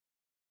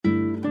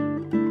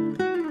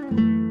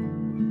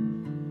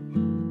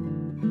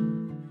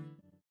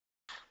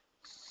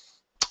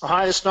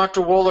Hi, this is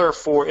Dr. Woeller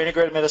for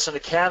Integrated Medicine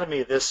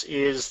Academy. This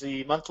is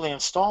the monthly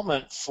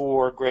installment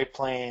for Great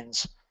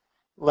Plains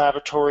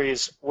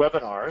Laboratories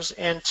webinars,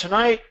 and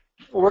tonight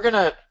we're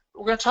gonna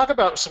talk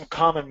about some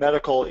common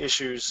medical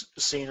issues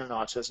seen in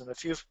autism.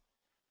 If you've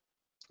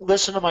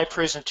listened to my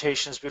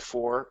presentations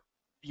before,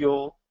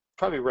 you'll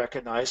probably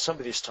recognize some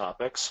of these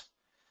topics.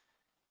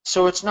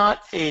 So it's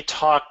not a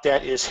talk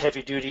that is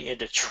heavy duty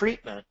into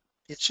treatment.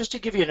 It's just to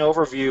give you an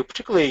overview,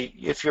 particularly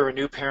if you're a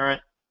new parent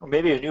or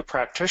maybe a new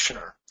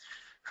practitioner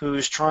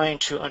who's trying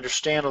to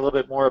understand a little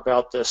bit more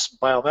about this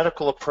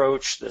biomedical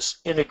approach, this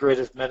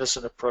integrative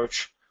medicine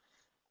approach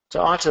to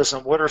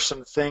autism. What are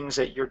some things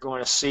that you're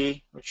going to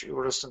see?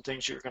 What are some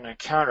things you're going to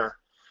encounter?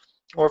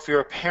 Or if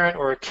you're a parent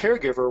or a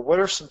caregiver, what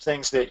are some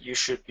things that you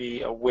should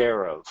be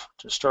aware of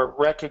to start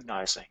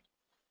recognizing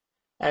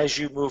as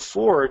you move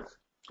forward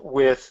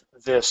with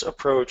this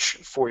approach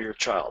for your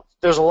child?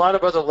 There's a lot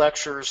of other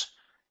lectures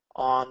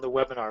on the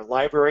webinar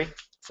library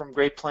from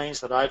Great Plains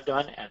that I've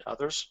done and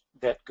others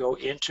that go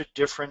into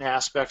different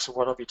aspects of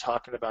what I'll be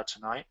talking about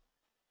tonight.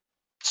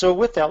 So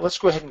with that, let's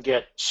go ahead and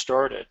get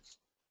started.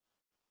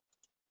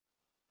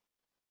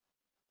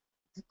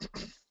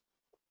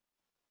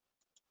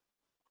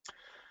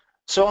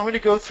 So I'm going to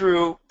go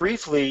through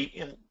briefly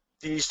in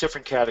these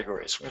different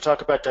categories. We're going to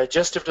talk about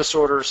digestive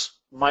disorders,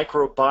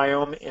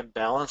 microbiome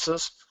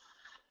imbalances,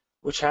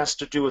 which has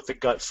to do with the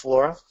gut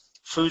flora,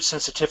 food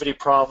sensitivity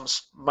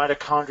problems,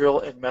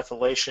 mitochondrial and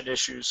methylation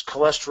issues,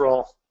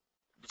 cholesterol,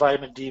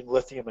 vitamin D,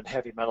 lithium, and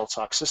heavy metal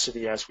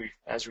toxicity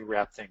as we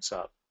wrap things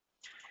up.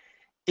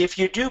 If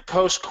you do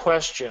post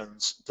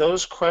questions,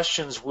 those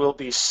questions will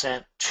be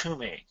sent to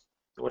me.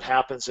 What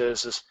happens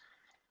is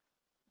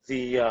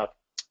the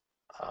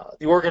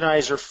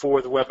organizer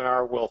for the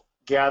webinar will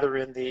gather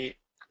in the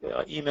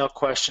email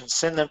questions,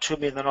 send them to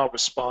me, and then I'll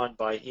respond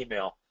by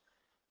email.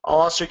 I'll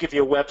also give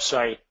you a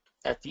website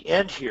at the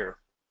end here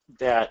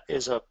that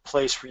is a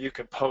place where you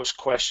can post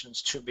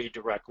questions to me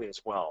directly as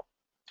well.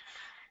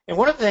 And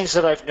one of the things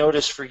that I've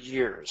noticed for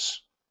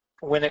years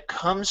when it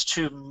comes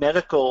to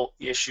medical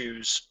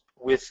issues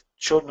with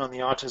children on the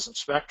autism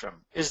spectrum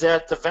is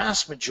that the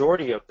vast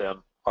majority of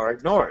them are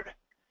ignored.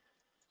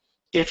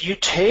 If you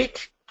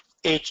take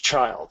a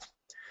child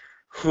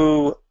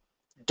who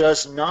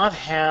does not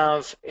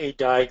have a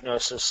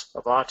diagnosis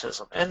of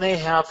autism and they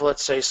have,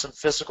 let's say, some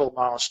physical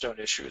milestone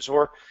issues,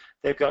 or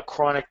they've got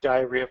chronic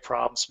diarrhea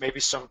problems,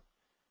 maybe some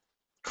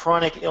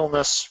chronic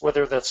illness,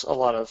 whether that's a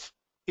lot of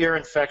ear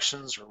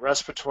infections or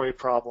respiratory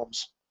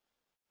problems,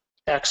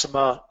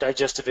 eczema,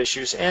 digestive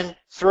issues, and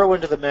throw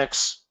into the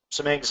mix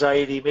some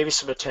anxiety, maybe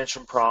some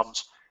attention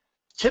problems.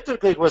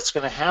 Typically what's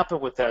going to happen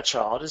with that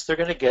child is they're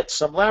going to get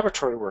some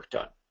laboratory work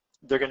done.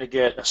 They're going to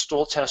get a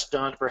stool test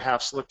done,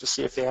 perhaps look to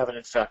see if they have an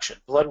infection,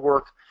 blood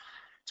work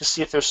to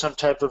see if there's some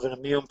type of an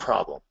immune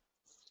problem.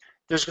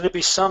 There's going to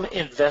be some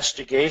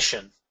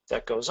investigation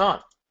that goes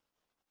on.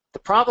 The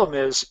problem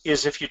is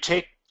if you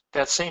take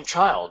that same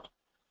child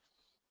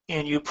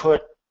and you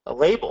put a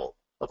label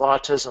of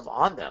autism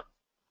on them,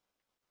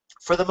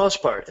 for the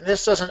most part, and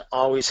this doesn't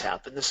always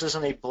happen, this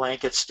isn't a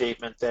blanket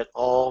statement that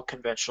all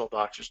conventional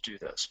doctors do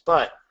this,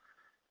 but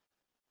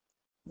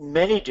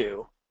many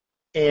do,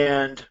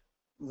 and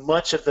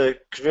much of the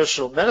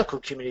traditional medical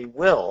community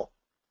will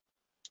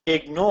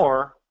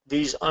ignore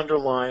these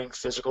underlying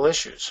physical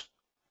issues.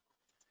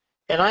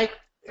 And I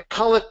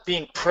call it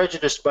being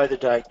prejudiced by the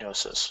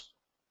diagnosis.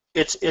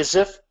 It's as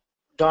if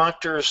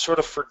doctors sort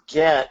of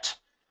forget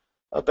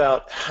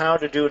about how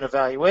to do an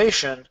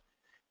evaluation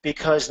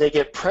because they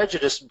get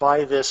prejudiced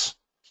by this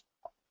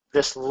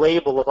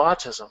label of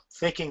autism,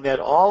 thinking that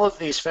all of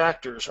these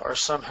factors are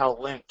somehow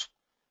linked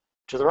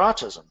to their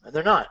autism, and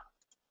they're not.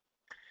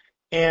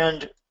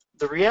 And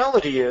the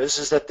reality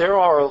is that there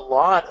are a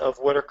lot of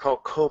what are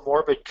called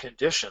comorbid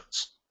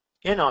conditions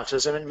in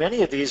autism, and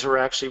many of these are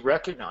actually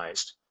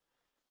recognized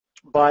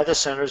by the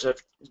Centers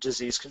of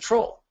Disease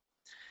Control.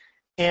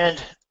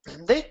 And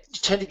they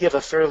tend to give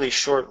a fairly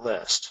short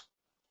list.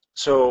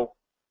 So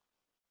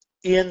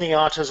in the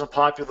autism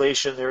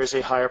population, there is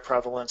a higher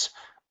prevalence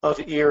of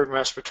ear and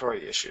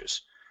respiratory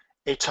issues,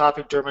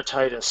 atopic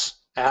dermatitis,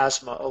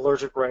 asthma,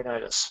 allergic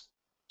rhinitis.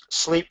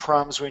 Sleep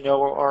problems we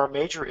know are a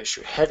major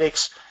issue.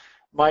 Headaches,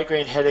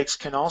 migraine headaches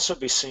can also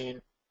be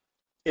seen.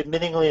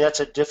 Admittingly, that's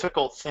a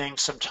difficult thing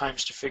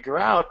sometimes to figure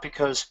out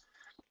because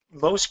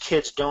most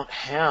kids don't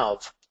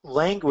have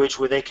language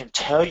where they can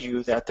tell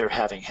you that they're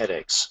having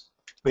headaches.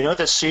 We know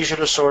that seizure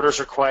disorders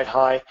are quite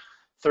high,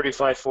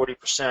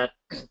 35–40%.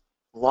 A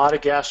lot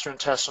of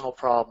gastrointestinal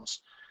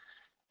problems,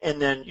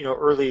 and then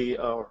early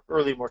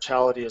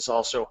mortality is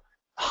also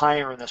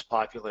higher in this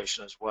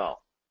population as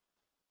well.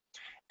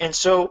 And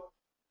so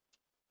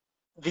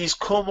these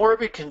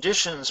comorbid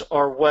conditions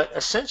are what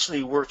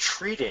essentially we're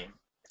treating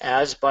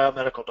as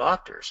biomedical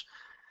doctors.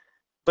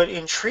 But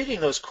in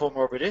treating those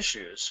comorbid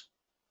issues,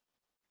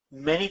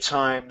 many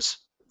times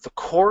the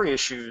core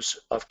issues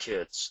of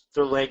kids,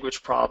 their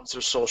language problems,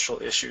 their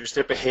social issues,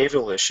 their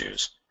behavioral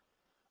issues,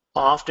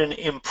 often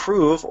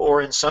improve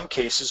or in some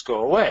cases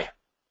go away.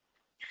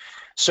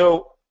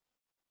 So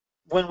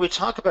when we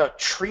talk about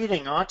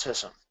treating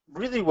autism,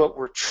 really what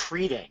we're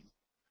treating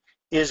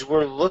is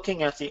we're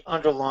looking at the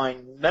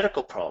underlying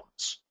medical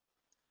problems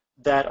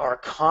that are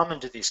common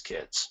to these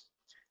kids,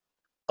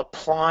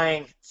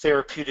 applying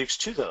therapeutics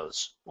to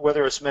those,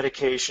 whether it's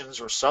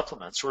medications or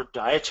supplements or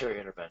dietary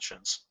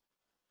interventions,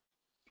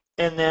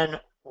 and then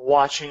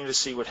watching to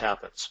see what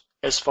happens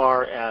as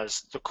far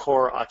as the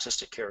core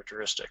autistic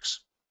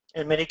characteristics.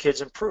 And many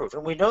kids improve.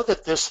 And we know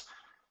that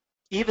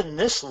even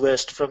this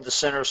list from the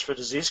Centers for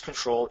Disease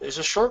Control is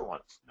a short one.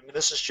 I mean,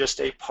 this is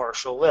just a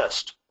partial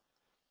list.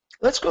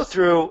 Let's go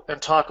through and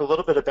talk a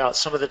little bit about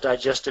some of the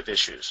digestive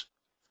issues.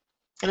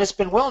 And it's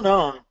been well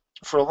known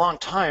for a long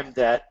time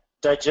that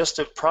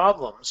digestive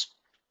problems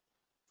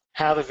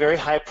have a very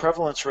high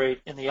prevalence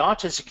rate in the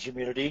autistic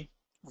community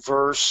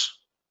versus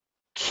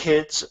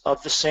kids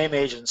of the same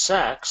age and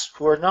sex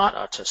who are not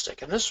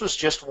autistic. And this was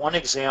just one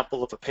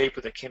example of a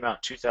paper that came out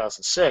in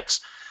 2006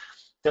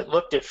 that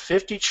looked at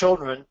 50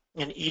 children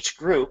in each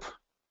group,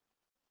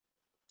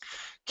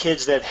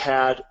 kids that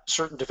had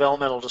certain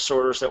developmental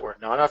disorders that were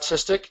not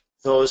autistic,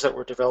 those that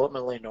were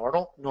developmentally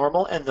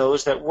normal, and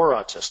those that were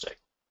autistic.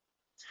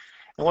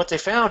 And what they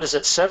found is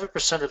that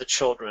 7% of the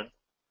children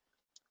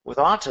with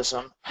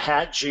autism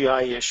had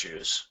GI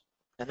issues,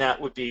 and that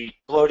would be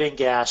bloating,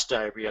 gas,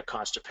 diarrhea,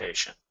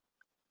 constipation,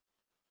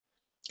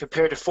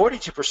 compared to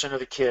 42% of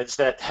the kids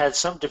that had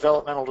some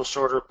developmental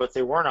disorder but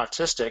they weren't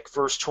autistic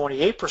versus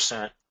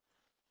 28%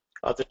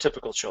 of the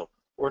typical children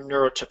or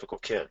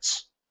neurotypical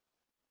kids.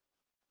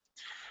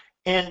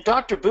 And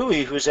Dr.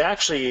 Bowie, who's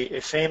actually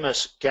a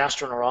famous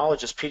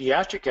gastroenterologist,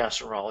 pediatric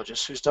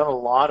gastroenterologist, who's done a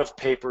lot of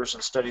papers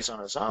and studies on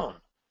his own,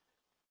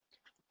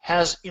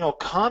 has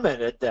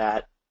commented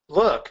that,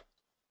 look,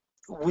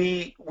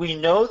 we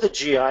know the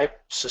GI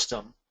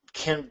system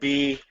can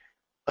be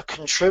a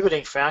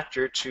contributing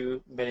factor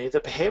to many of the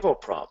behavioral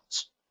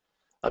problems,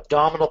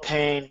 abdominal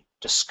pain,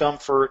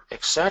 discomfort,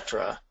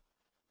 etc.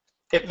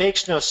 It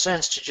makes no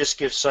sense to just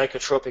give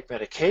psychotropic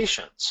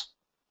medications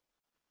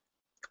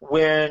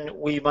when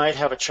we might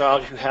have a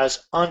child who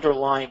has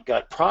underlying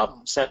gut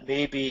problems that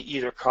may be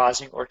either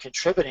causing or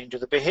contributing to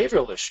the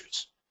behavioral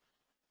issues.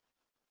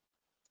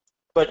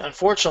 But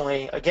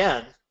unfortunately,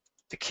 again,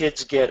 the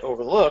kids get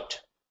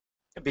overlooked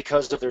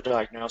because of their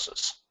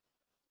diagnosis.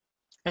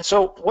 And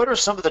so what are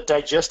some of the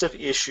digestive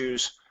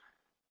issues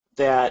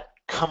that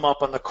come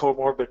up on the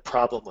comorbid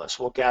problem list?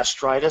 Well,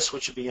 gastritis,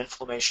 which would be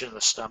inflammation in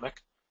the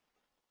stomach,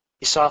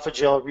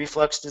 esophageal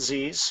reflux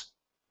disease.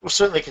 We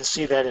certainly can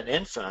see that in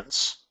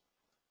infants.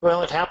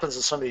 Well, it happens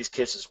in some of these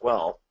kids as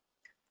well.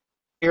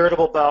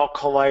 Irritable bowel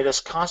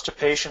colitis,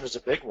 constipation is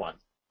a big one.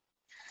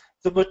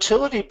 The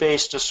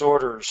motility-based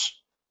disorders,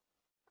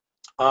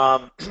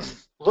 a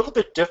little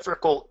bit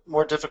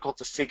more difficult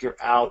to figure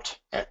out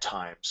at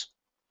times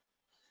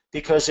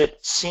because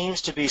it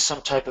seems to be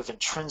some type of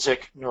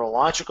intrinsic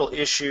neurological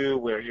issue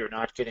where you're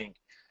not getting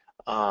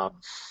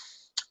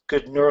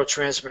good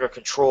neurotransmitter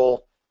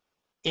control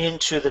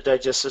into the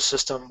digestive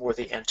system where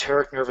the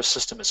enteric nervous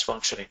system is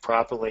functioning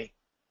properly,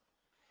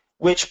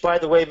 which, by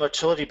the way,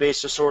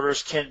 motility-based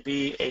disorders can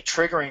be a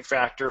triggering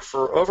factor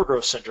for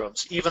overgrowth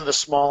syndromes, even the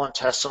small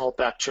intestinal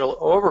bacterial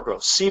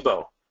overgrowth,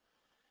 SIBO,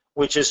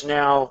 which is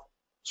now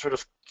sort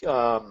of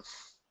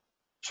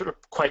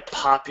quite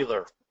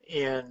popular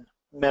in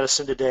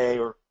medicine today,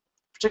 or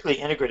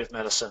particularly integrative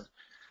medicine,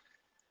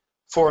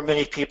 for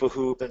many people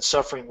who've been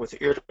suffering with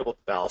irritable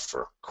bowel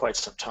for quite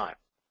some time.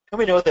 And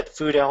we know that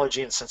food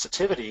allergy and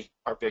sensitivity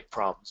are big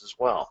problems as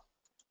well.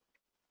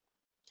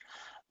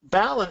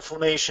 Bowel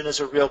inflammation is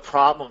a real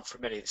problem for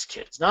many of these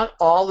kids. Not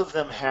all of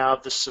them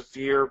have the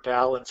severe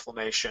bowel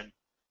inflammation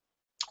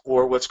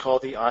or what's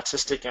called the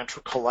autistic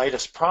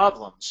enterocolitis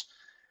problems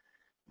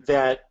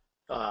that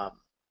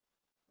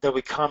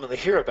we commonly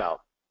hear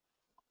about,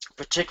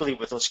 particularly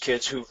with those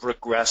kids who've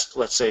regressed,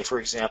 let's say, for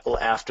example,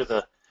 after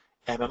the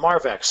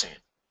MMR vaccine.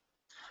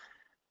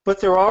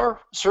 But there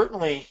are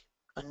certainly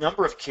a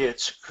number of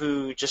kids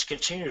who just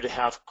continue to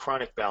have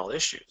chronic bowel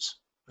issues,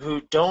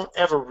 who don't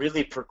ever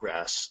really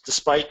progress,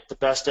 despite the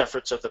best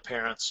efforts of the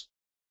parents.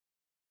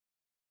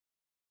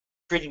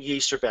 Treating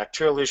yeast or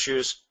bacterial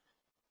issues,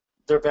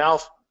 their bowel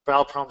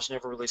problems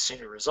never really seem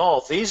to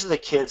resolve. These are the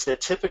kids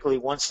that typically,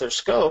 once they're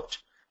scoped,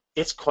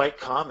 it's quite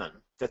common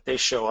that they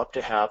show up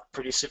to have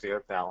pretty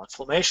severe bowel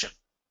inflammation.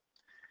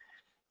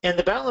 And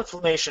the bowel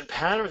inflammation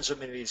patterns of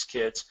many of these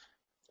kids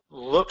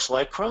looks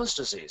like Crohn's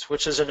disease,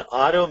 which is an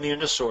autoimmune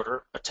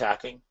disorder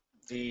attacking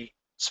the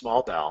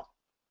small bowel.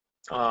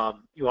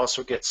 You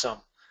also get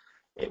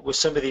with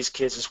some of these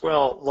kids as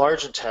well,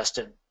 large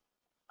intestine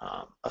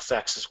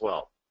effects as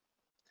well.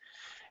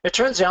 It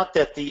turns out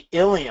that the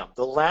ileum,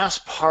 the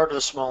last part of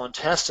the small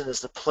intestine, is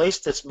the place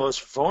that's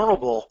most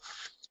vulnerable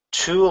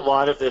to a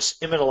lot of this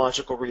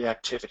immunological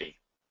reactivity.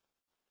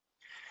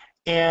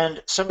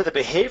 And some of the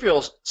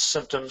behavioral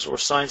symptoms or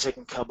signs that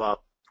can come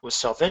up with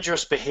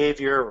self-injurious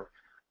behavior, or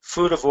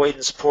food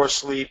avoidance, poor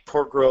sleep,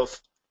 poor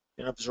growth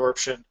and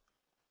absorption,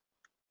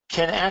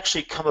 can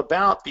actually come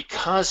about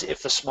because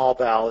if the small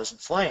bowel is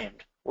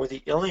inflamed or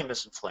the ileum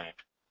is inflamed,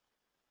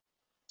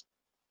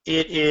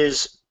 it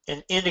is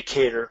an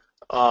indicator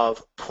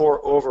of poor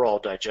overall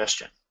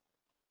digestion.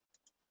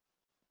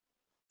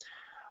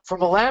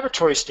 From a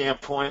laboratory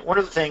standpoint, one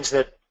of the things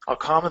that I'll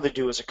commonly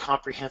do is a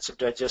comprehensive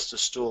digestive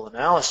stool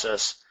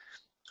analysis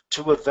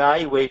to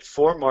evaluate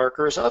for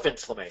markers of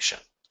inflammation.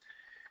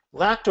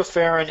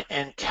 Lactoferrin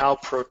and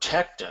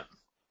calprotectin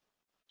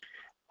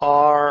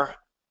are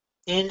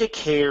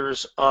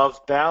indicators of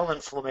bowel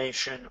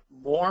inflammation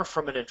more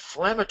from an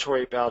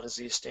inflammatory bowel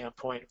disease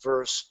standpoint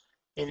versus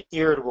an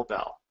irritable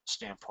bowel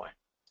standpoint.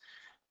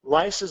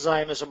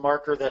 Lysozyme is a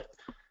marker that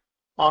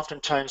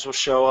oftentimes will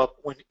show up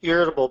when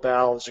irritable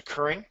bowel is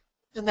occurring,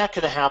 and that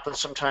could happen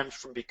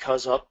sometimes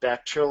because of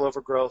bacterial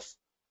overgrowth,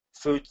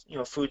 food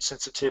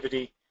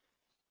sensitivity.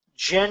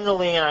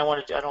 Generally, and I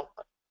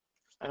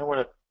don't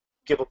want to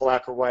give a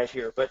black or white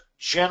here, but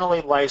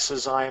generally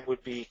lysozyme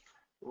would be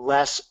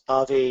less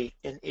of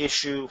an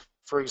issue,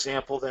 for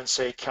example, than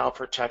say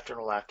calprotectin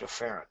or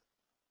lactoferrin.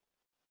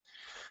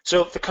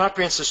 So the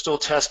comprehensive stool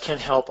test can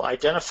help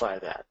identify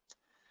that.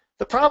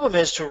 The problem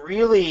is to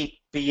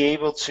really be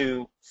able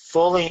to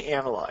fully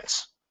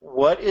analyze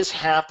what is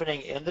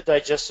happening in the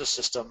digestive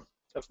system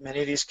of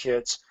many of these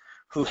kids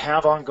who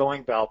have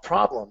ongoing bowel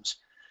problems.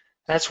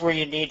 That's where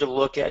you need to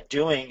look at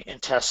doing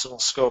intestinal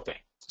scoping.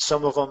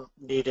 Some of them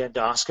need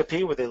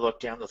endoscopy, where they look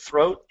down the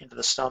throat, into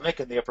the stomach,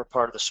 and the upper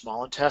part of the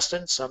small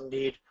intestine. Some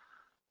need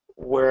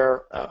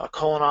a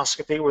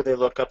colonoscopy, where they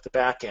look up the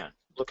back end,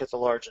 look at the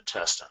large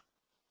intestine.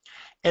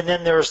 And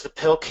then there's the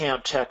pill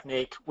cam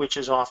technique, which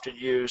is often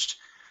used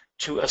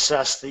to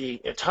assess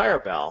the entire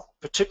bowel,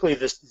 particularly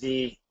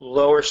the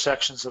lower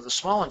sections of the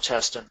small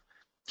intestine,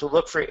 to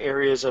look for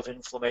areas of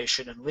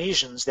inflammation and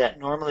lesions that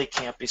normally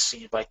can't be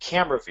seen by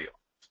camera view.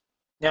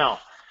 Now,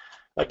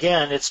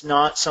 again, it's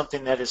not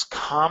something that is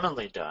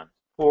commonly done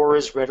or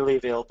is readily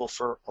available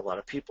for a lot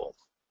of people.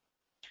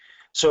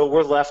 So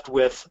we're left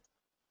with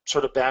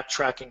sort of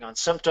backtracking on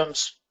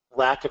symptoms,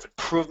 lack of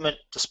improvement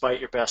despite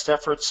your best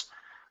efforts,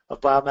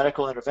 of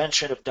biomedical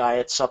intervention, of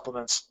diet,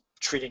 supplements,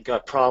 treating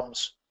gut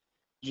problems,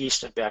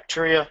 yeast and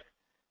bacteria,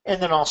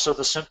 and then also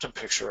the symptom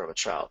picture of a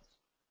child.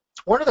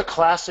 One of the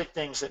classic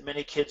things that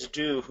many kids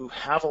do who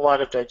have a lot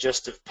of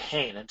digestive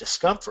pain and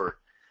discomfort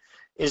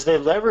is they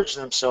leverage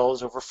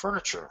themselves over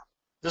furniture.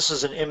 This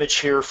is an image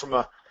here from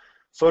a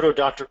photo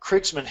Dr.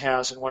 Krigsman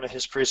has in one of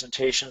his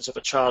presentations of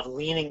a child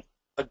leaning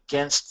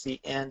against the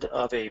end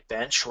of a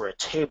bench or a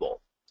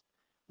table.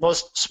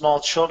 Most small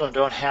children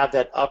don't have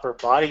that upper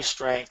body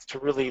strength to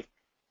really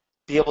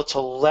be able to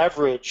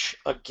leverage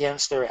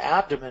against their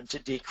abdomen to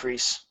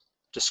decrease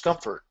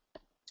discomfort.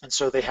 And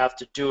so they have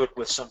to do it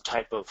with some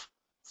type of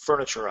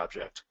furniture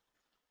object.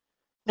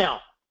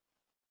 Now,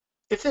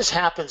 if this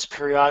happens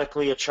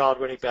periodically, a child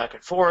running back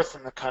and forth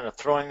and kind of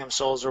throwing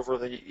themselves over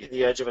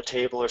the edge of a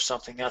table or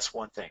something, that's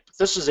one thing. But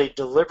this is a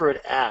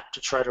deliberate act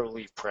to try to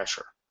relieve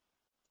pressure.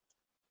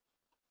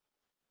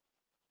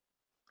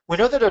 We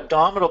know that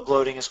abdominal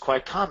bloating is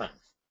quite common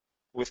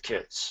with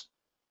kids,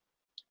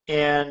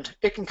 and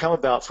it can come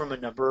about from a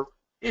number of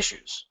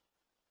issues.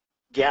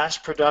 Gas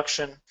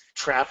production,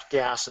 trapped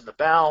gas in the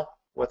bowel,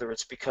 whether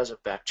it's because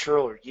of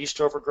bacterial or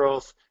yeast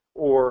overgrowth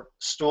or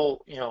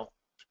stool,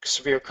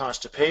 severe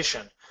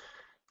constipation,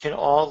 can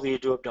all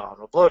lead to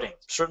abdominal bloating.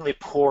 Certainly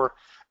poor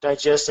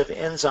digestive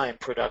enzyme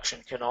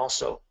production can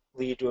also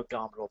lead to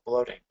abdominal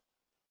bloating.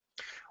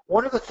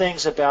 One of the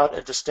things about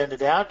a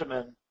distended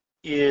abdomen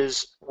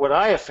is what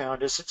I have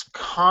found is it's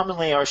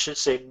commonly, or I should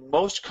say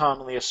most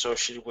commonly,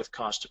 associated with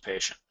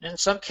constipation. In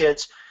some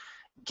kids,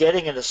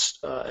 getting an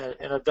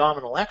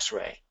abdominal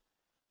x-ray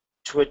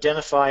to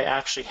identify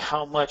actually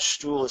how much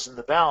stool is in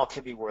the bowel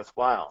can be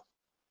worthwhile.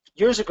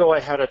 Years ago,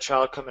 I had a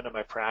child come into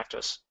my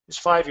practice. He was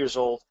 5 years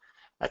old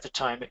at the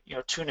time,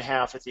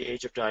 2.5 at the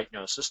age of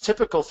diagnosis.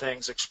 Typical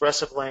things: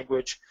 expressive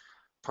language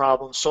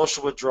problems,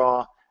 social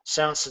withdrawal,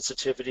 sound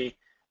sensitivity,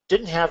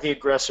 didn't have the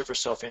aggressive or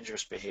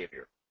self-injurious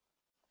behavior.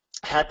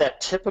 Had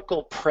that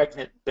typical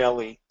pregnant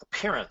belly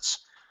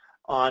appearance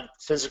on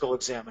physical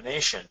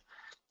examination,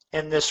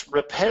 and this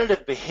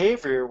repetitive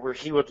behavior where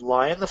he would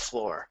lie on the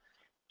floor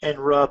and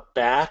rub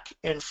back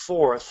and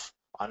forth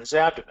on his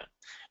abdomen.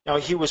 Now,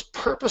 he was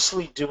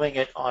purposely doing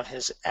it on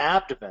his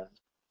abdomen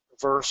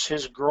versus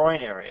his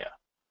groin area.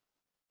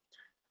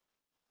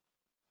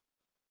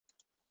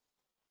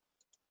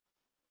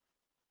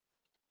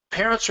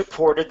 Parents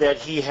reported that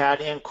he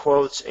had, in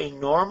quotes, a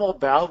normal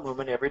bowel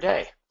movement every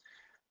day,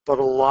 but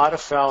a lot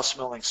of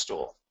foul-smelling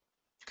stool.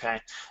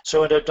 Okay,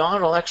 so an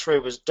abdominal x-ray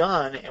was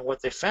done, and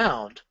what they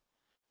found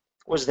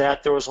was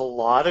that there was a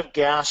lot of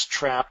gas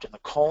trapped in the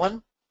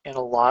colon and a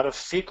lot of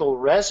fecal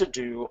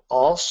residue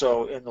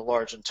also in the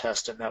large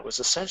intestine that was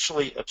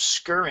essentially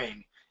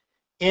obscuring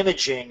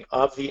imaging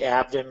of the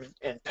abdomen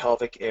and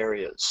pelvic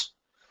areas.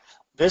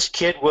 This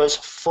kid was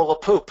full of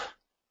poop.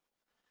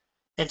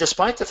 And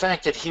despite the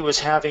fact that he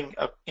was having,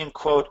 in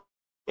quote,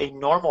 a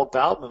normal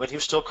bowel movement, he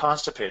was still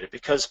constipated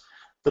because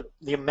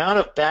the amount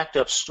of backed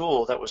up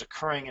stool that was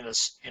occurring in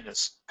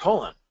his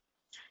colon,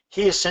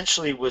 he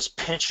essentially was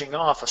pinching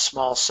off a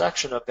small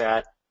section of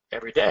that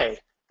every day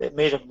that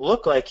made him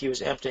look like he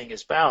was emptying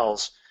his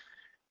bowels,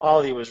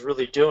 all he was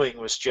really doing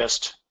was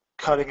just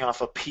cutting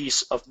off a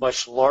piece of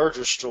much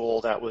larger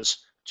stool that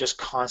was just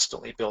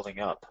constantly building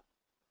up.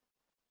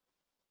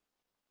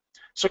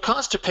 So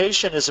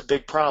constipation is a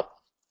big problem.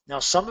 Now,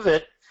 some of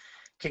it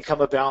can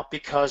come about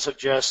because of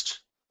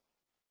just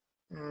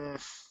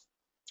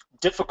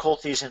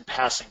difficulties in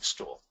passing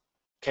stool.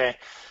 Okay,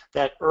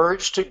 that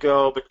urge to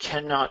go but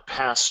cannot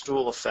pass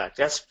stool effect.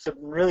 That's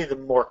really the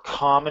more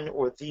common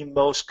or the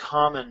most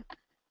common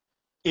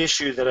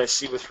issue that I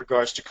see with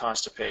regards to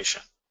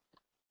constipation.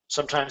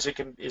 Sometimes it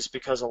is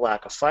because of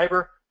lack of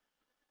fiber,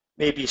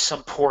 maybe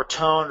some poor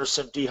tone or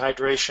some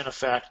dehydration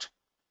effect,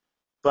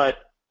 but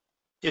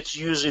it's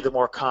usually the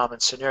more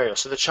common scenario.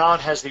 So the child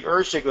has the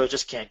urge to go,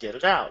 just can't get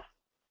it out.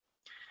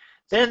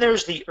 Then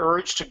there's the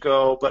urge to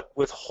go but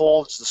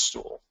withholds the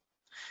stool.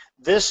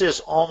 This is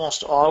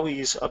almost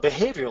always a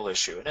behavioral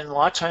issue, and a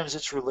lot of times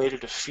it's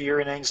related to fear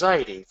and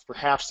anxiety.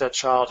 Perhaps that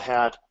child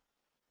had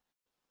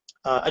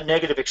a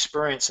negative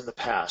experience in the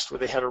past where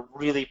they had a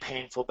really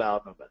painful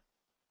bowel movement,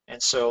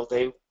 and so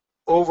they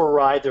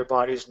override their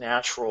body's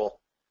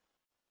natural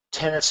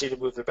tendency to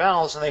move their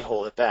bowels and they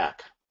hold it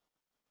back.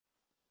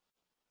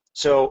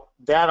 So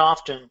that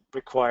often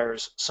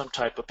requires some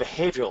type of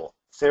behavioral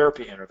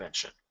therapy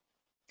intervention.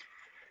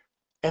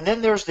 And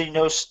then there's the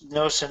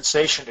no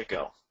sensation to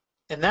go.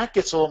 And that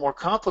gets a little more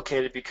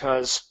complicated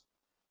because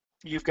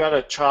you've got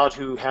a child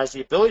who has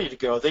the ability to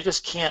go, they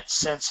just can't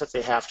sense that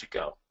they have to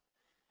go.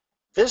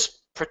 This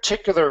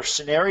particular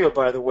scenario,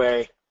 by the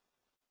way,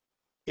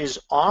 is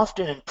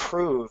often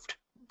improved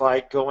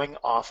by going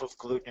off of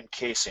gluten and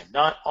casein.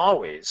 Not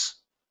always,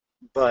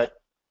 but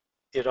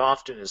it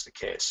often is the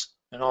case.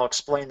 And I'll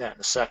explain that in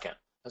a second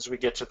as we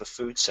get to the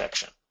food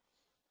section.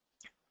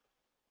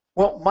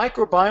 Well,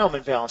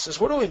 microbiome imbalances,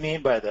 what do we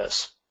mean by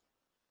this?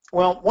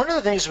 Well, one of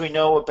the things we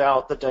know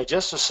about the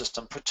digestive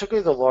system,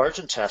 particularly the large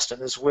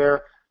intestine, is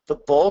where the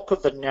bulk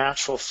of the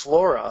natural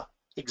flora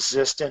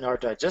exist in our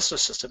digestive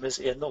system is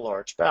in the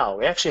large bowel.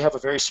 We actually have a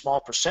very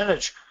small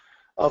percentage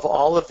of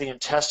all of the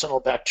intestinal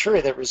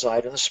bacteria that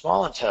reside in the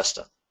small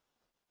intestine.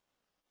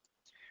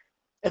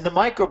 And the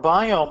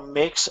microbiome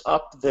makes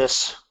up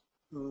this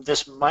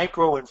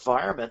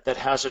microenvironment that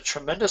has a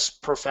tremendous,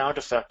 profound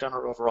effect on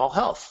our overall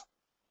health.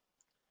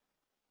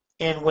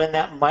 And when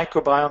that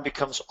microbiome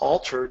becomes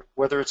altered,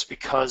 whether it's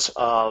because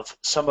of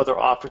some other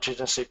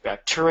opportunistic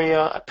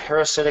bacteria, a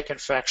parasitic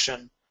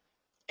infection,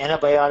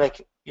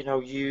 antibiotic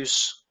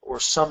use, or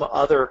some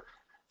other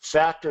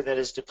factor that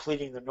is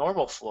depleting the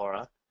normal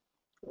flora,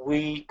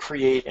 we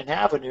create an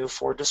avenue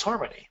for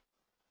disharmony.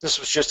 This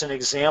was just an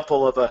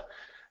example of a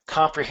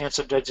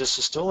comprehensive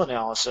digestive stool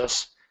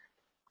analysis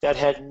that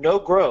had no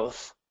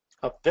growth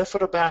of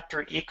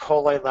Bifidobacter, E.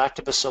 coli,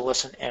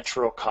 Lactobacillus, and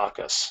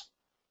Enterococcus.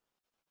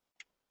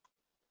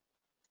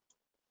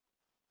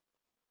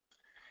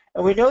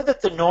 And we know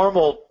that the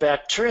normal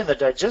bacteria in the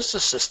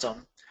digestive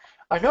system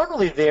are not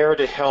only there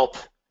to help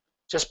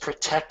just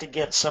protect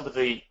against some of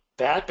the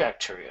bad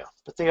bacteria,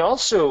 but they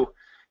also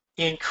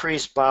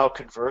increase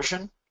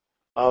bioconversion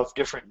of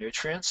different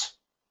nutrients.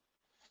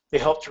 They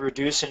help to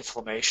reduce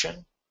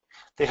inflammation.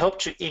 They help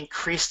to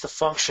increase the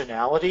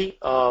functionality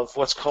of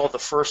what's called the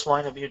first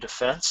line immune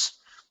defense,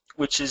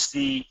 which is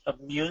the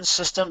immune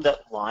system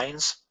that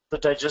lines the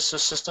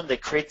digestive system. They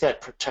create that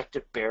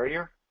protective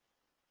barrier.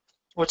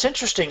 What's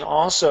interesting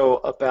also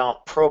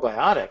about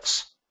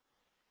probiotics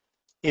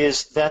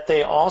is that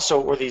they also,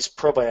 or these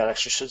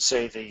probiotics, I should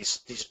say,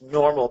 these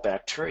normal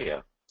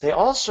bacteria, they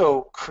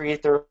also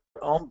create their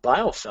own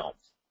biofilm.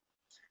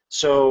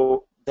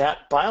 So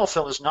that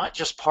biofilm is not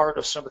just part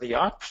of some of the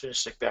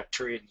opportunistic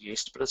bacteria and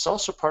yeast, but it's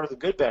also part of the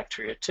good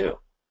bacteria too.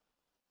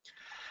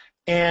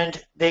 And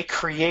they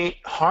create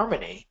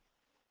harmony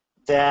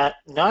that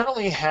not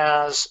only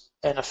has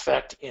an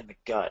effect in the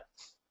gut,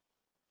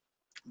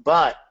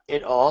 but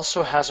it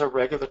also has a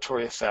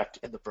regulatory effect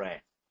in the brain.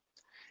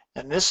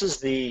 And this is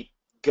the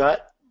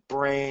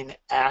gut-brain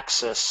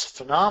axis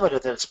phenomena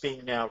that's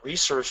being now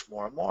researched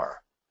more and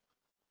more.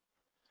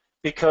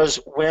 Because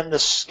when the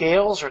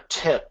scales are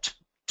tipped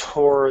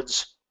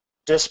towards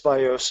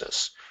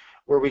dysbiosis,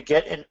 where we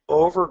get an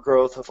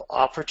overgrowth of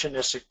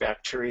opportunistic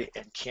bacteria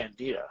and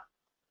candida,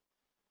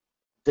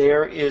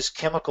 there is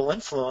chemical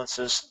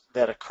influences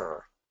that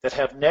occur that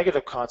have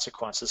negative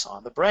consequences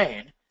on the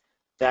brain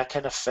that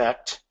can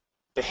affect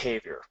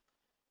behavior,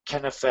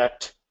 can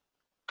affect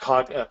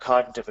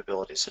cognitive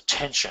abilities,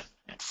 attention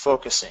and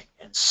focusing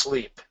and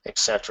sleep,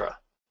 etc.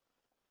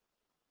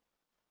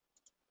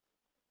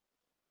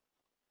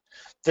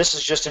 This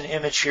is just an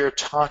image here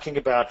talking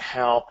about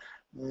how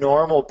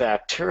normal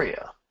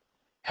bacteria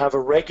have a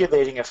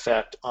regulating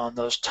effect on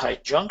those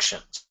tight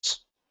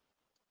junctions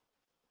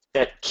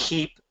that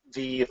keep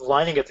the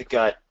lining of the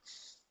gut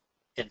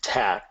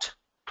intact,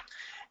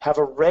 have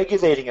a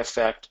regulating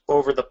effect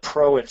over the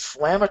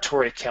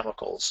pro-inflammatory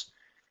chemicals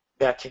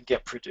that can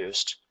get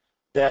produced,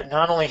 that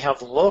not only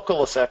have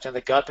local effect in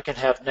the gut, but can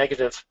have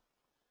negative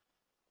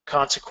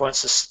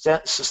consequences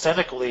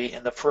systemically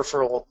in the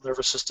peripheral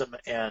nervous system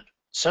and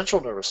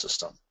central nervous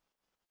system.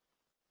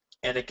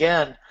 And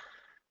again,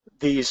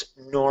 these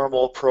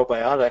normal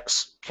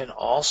probiotics can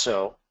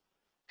also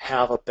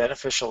have a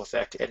beneficial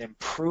effect at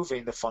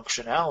improving the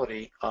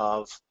functionality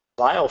of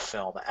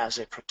biofilm as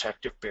a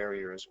protective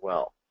barrier as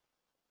well.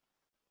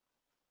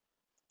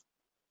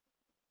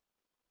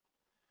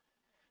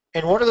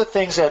 And one of the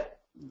things that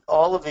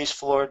all of these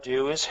flora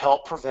do is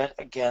help prevent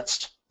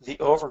against the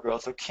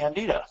overgrowth of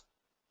candida.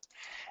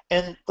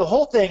 And the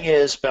whole thing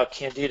is about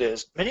candida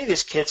is many of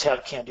these kids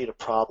have candida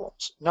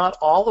problems. Not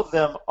all of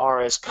them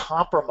are as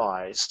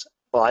compromised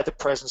by the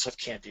presence of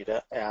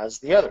candida as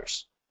the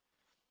others.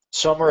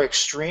 Some are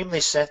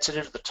extremely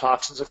sensitive to the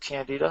toxins of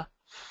candida.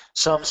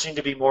 Some seem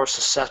to be more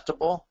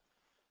susceptible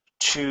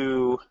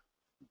to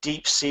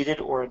deep-seated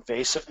or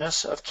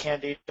invasiveness of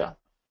candida.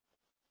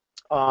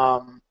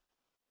 Some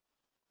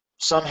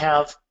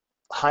have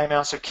high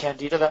amounts of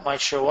candida that might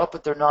show up,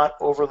 but they're not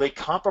overly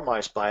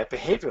compromised by it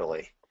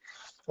behaviorally.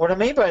 What I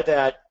mean by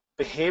that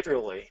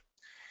behaviorally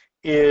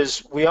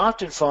is we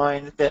often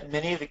find that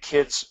many of the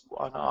kids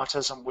on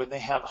autism, when they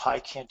have high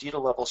candida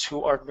levels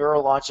who are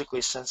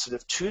neurologically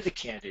sensitive to the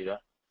candida,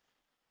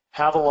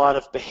 have a lot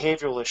of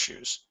behavioral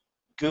issues,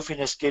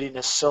 goofiness,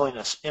 giddiness,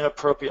 silliness,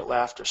 inappropriate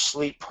laughter,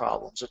 sleep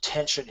problems,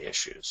 attention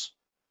issues.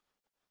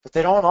 But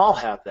they don't all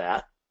have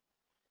that,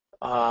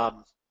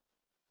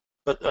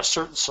 but a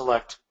certain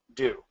select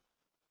do.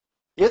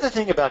 The other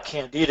thing about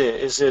candida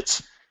is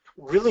it's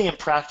really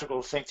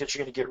impractical to think that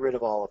you're going to get rid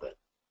of all of it.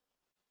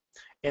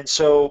 And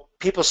so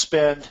people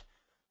spend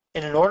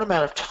an inordinate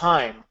amount of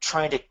time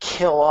trying to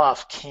kill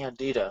off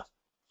candida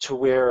to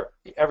where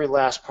every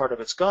last part of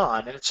it's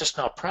gone, and it's just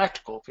not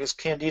practical because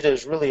candida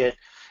is really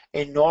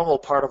a normal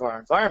part of our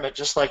environment,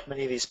 just like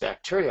many of these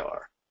bacteria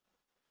are.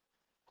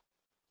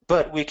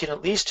 But we can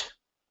at least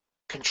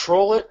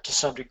control it to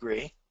some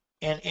degree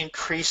and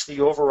increase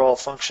the overall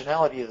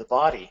functionality of the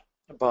body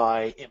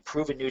by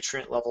improving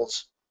nutrient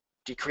levels,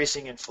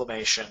 decreasing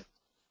inflammation,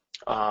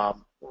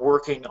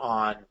 working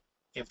on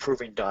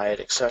improving diet,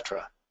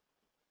 etc.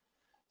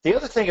 The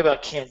other thing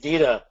about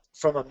candida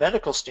from a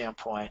medical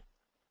standpoint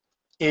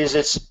is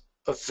it's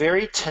a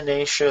very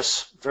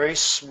tenacious, very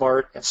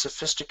smart and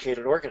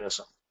sophisticated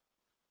organism.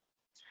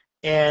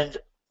 And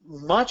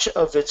much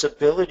of its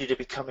ability to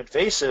become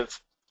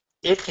invasive,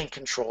 it can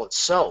control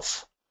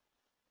itself.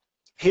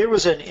 Here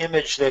was an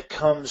image that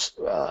comes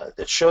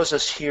that shows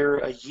us here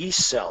a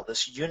yeast cell,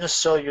 this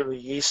unicellular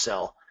yeast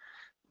cell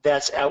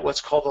that's at what's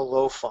called a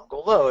low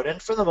fungal load.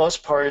 And for the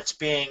most part, it's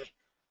being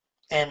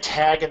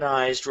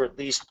antagonized or at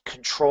least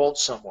controlled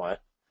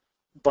somewhat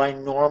by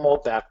normal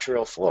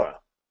bacterial flora.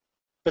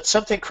 But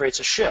something creates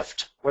a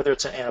shift, whether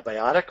it's an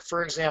antibiotic,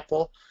 for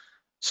example,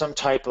 some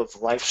type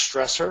of life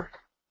stressor,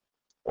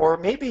 or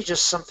maybe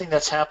just something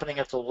that's happening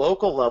at the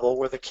local level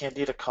where the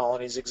candida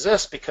colonies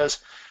exist because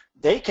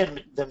they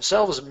can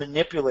themselves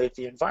manipulate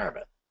the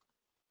environment.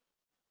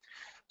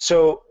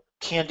 So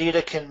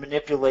candida can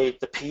manipulate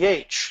the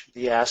pH,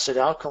 the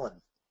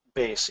acid-alkaline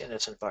base in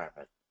its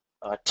environment,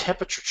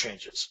 temperature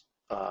changes,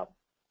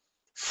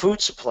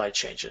 food supply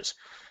changes,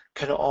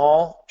 can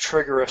all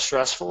trigger a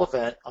stressful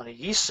event on a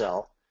yeast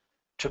cell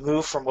to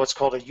move from what's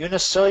called a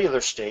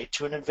unicellular state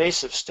to an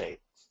invasive state.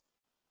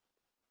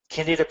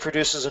 Candida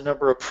produces a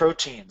number of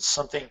proteins,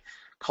 something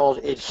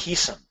called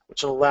adhesin,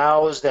 which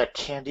allows that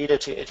candida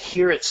to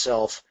adhere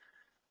itself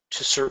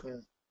to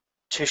certain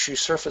tissue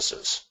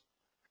surfaces.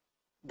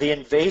 The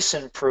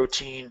invasin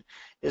protein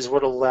is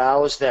what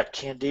allows that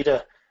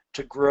candida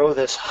to grow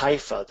this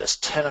hypha, this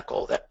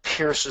tentacle that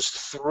pierces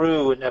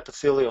through an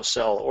epithelial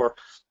cell or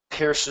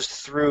pierces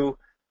through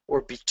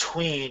or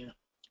between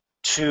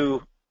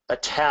two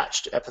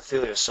attached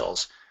epithelial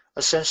cells,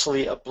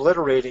 essentially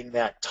obliterating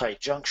that tight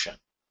junction.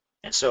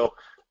 And so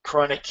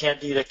chronic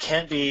candida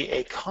can be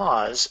a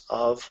cause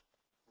of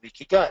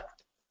leaky gut.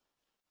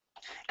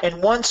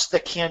 And once the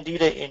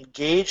candida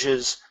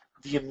engages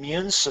the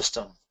immune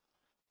system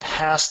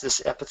past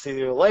this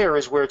epithelial layer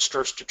is where it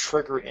starts to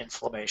trigger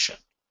inflammation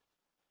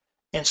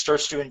and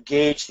starts to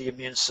engage the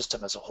immune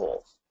system as a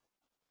whole.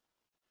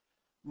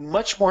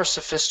 Much more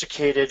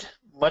sophisticated,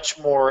 much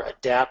more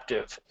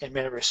adaptive in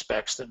many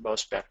respects than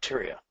most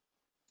bacteria.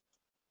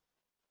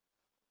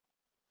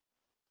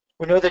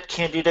 We know that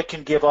candida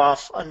can give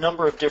off a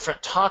number of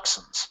different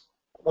toxins.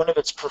 One of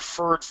its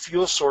preferred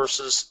fuel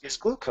sources is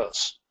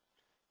glucose.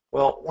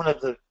 Well, one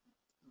of the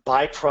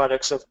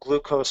byproducts of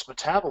glucose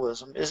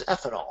metabolism is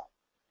ethanol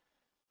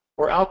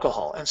or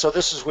alcohol. And so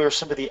this is where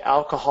some of the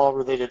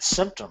alcohol-related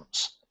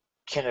symptoms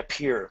can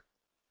appear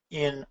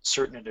in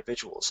certain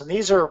individuals. And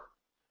these are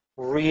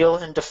real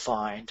and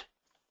defined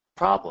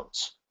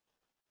problems.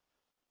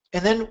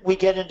 And then we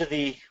get into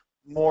the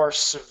more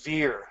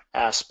severe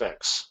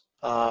aspects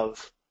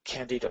of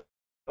candida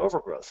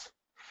overgrowth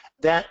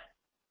that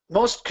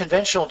most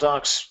conventional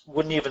docs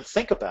wouldn't even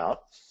think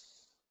about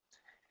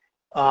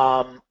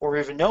or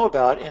even know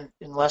about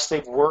unless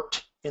they've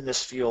worked in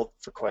this field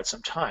for quite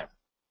some time.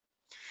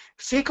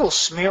 Fecal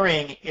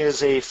smearing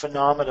is a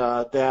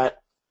phenomena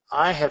that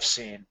I have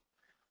seen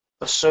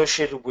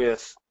associated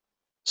with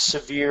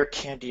severe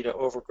candida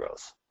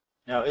overgrowth.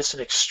 Now, it's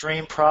an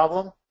extreme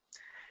problem.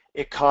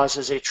 It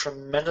causes a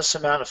tremendous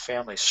amount of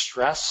family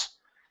stress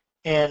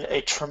and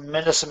a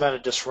tremendous amount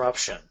of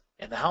disruption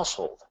in the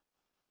household,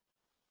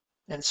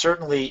 and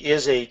certainly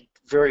is a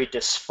very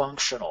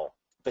dysfunctional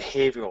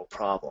behavioral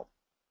problem.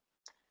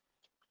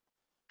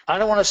 I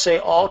don't want to say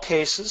all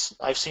cases.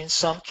 I've seen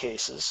some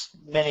cases,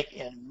 many,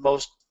 in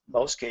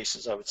most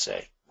cases I would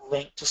say,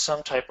 linked to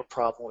some type of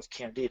problem with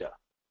Candida.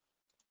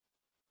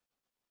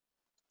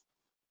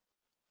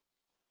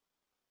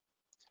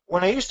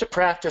 When I used to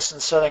practice in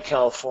Southern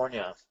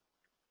California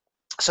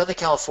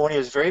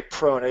is very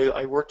prone.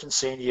 I worked in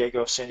San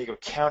Diego. San Diego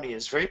County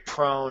is very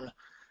prone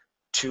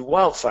to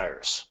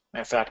wildfires.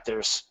 In fact,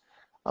 there's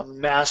a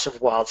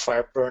massive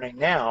wildfire burning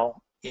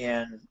now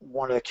in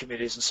one of the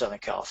communities in Southern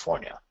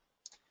California.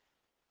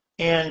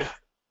 And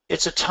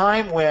it's a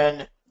time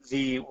when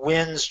the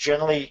winds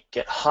generally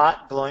get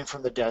hot, blowing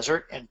from the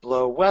desert, and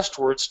blow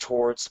westwards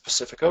towards the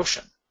Pacific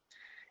Ocean.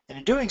 And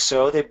in doing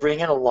so, they bring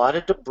in a lot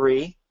of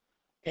debris,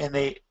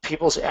 and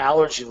people's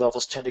allergy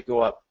levels tend to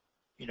go up,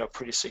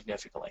 pretty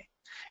significantly.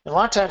 And a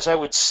lot of times I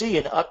would see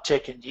an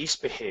uptick in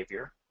yeast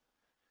behavior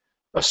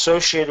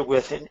associated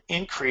with an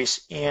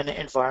increase in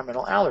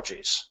environmental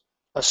allergies,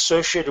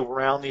 associated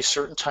around these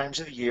certain times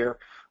of the year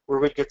where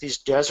we'd get these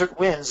desert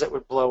winds that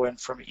would blow in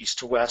from east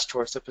to west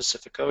towards the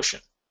Pacific Ocean.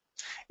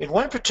 In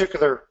one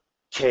particular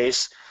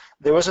case,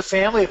 there was a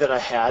family that I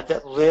had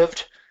that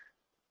lived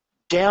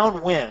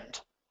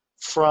downwind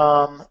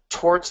from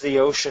towards the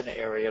ocean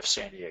area of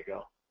San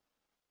Diego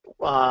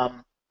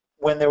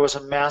when there was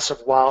a massive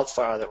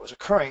wildfire that was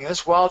occurring. And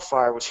this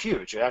wildfire was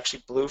huge. It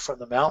actually blew from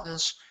the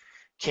mountains,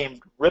 came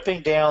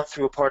ripping down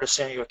through a part of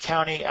San Diego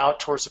County out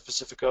towards the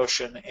Pacific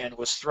Ocean, and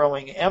was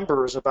throwing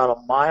embers about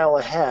a mile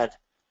ahead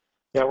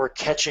that were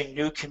catching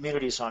new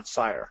communities on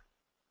fire.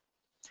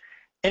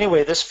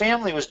 Anyway, this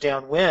family was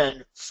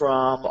downwind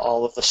from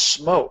all of the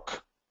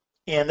smoke,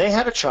 and they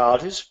had a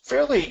child who's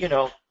fairly,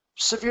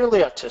 severely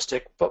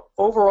autistic, but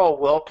overall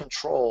well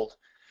controlled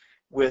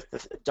with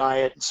the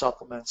diet and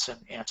supplements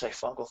and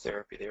antifungal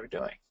therapy they were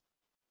doing.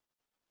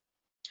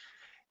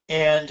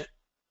 And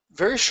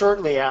very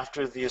shortly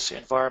after these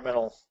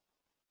environmental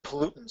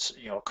pollutants,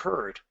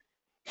 occurred,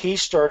 he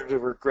started to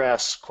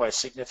regress quite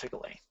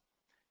significantly,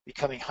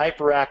 becoming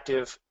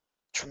hyperactive,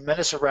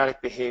 tremendous erratic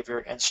behavior,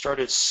 and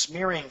started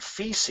smearing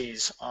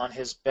feces on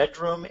his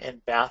bedroom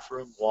and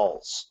bathroom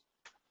walls.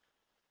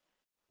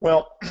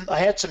 Well, I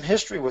had some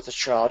history with the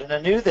child, and I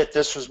knew that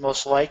this was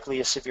most likely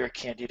a severe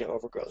Candida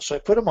overgrowth. So I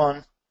put him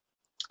on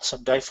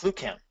some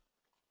diflucan.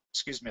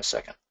 Excuse me a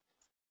second.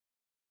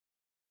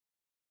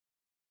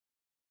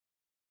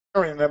 I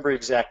don't remember the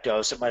exact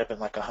dose. It might have been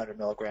like 100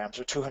 milligrams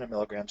or 200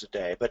 milligrams a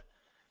day, but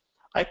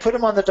I put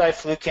him on the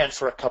diflucan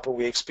for a couple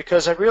weeks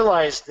because I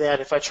realized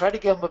that if I tried to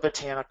give him a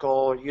botanical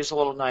or use a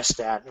little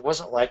nystatin, it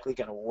wasn't likely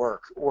going to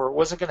work, or it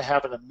wasn't going to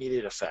have an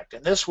immediate effect.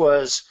 And this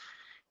was,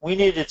 we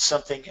needed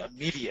something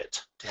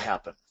immediate to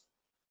happen,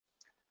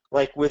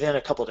 like within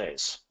a couple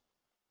days.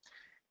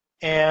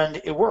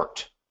 And it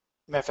worked.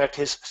 Matter of fact,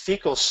 his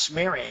fecal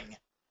smearing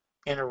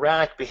and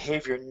erratic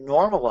behavior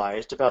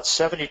normalized about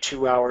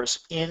 72 hours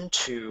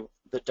into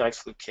the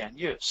diflucan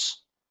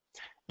use.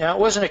 Now, it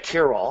wasn't a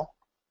cure-all,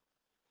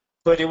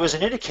 but it was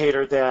an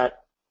indicator that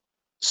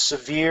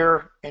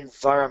severe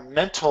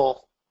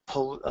environmental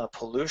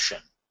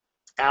pollution,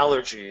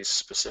 allergies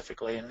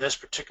specifically, in this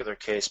particular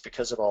case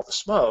because of all the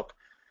smoke,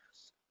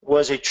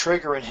 was a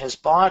trigger in his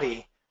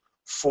body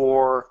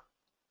for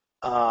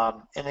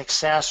an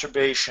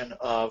exacerbation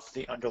of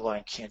the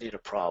underlying Candida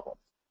problem.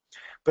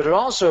 But it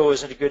also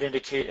is a good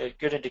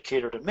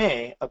indicator to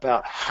me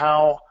about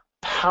how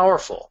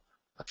powerful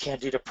a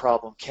Candida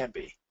problem can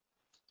be,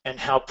 and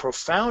how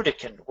profound it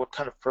can, what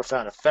kind of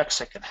profound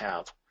effects it can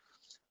have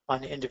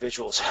on the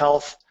individual's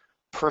health,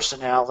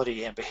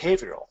 personality, and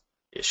behavioral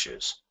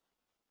issues.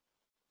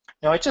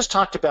 Now, I just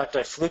talked about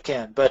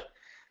diflucan, but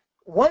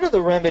one of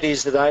the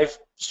remedies that I've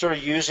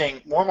started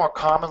using more and more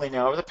commonly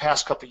now over the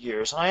past couple of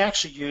years, and I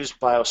actually use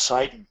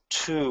biocidin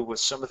too with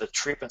some of the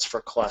treatments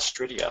for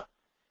Clostridia.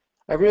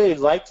 I really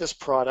like this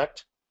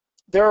product.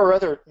 There are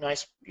other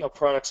nice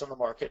products on the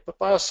market, but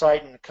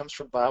biocidin, that comes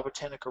from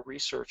Biobotanical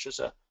Research, is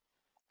an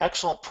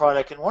excellent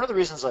product. And one of the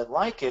reasons I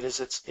like it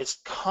is it's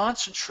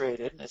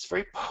concentrated and it's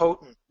very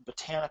potent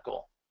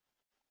botanical,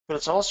 but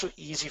it's also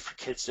easy for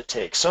kids to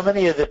take. So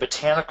many of the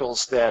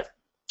botanicals that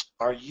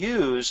are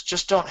used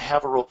just don't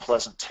have a real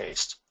pleasant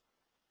taste.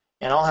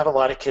 And I'll have a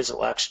lot of kids that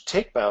will actually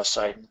take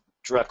biocidin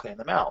directly in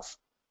the mouth.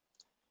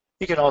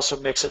 You can also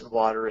mix it in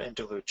water and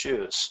dilute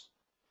juice.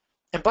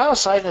 And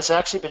biocidin has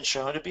actually been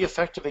shown to be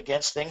effective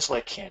against things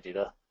like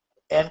Candida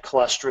and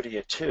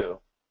Clostridia too,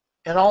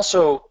 and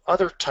also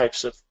other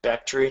types of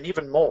bacteria and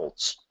even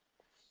molds.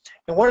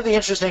 And one of the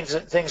interesting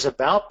things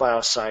about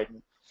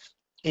biocidin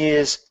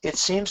is it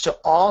seems to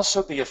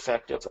also be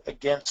effective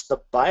against the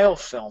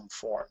biofilm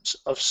forms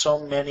of so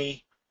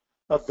many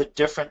of the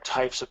different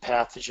types of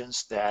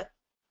pathogens that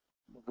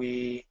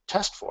we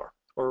test for,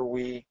 or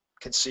we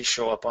can see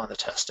show up on the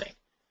testing.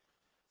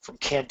 From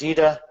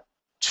Candida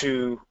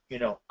to,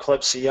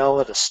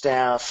 Klebsiella to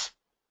staph.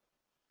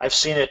 I've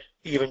seen it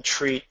even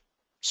treat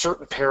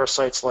certain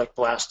parasites like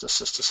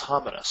Blastocystis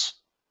hominis.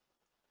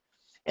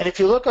 And if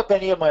you look up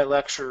any of my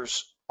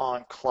lectures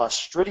on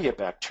Clostridia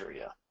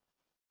bacteria,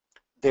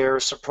 there are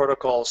some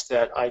protocols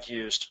that I've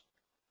used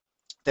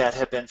that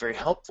have been very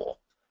helpful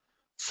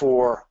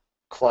for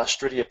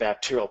Clostridia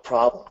bacterial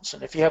problems.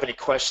 And if you have any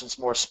questions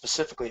more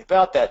specifically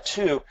about that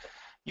too,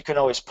 you can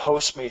always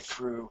post me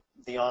through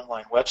the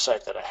online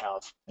website that I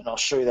have, and I'll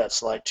show you that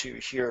slide too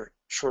here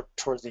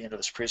towards the end of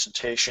this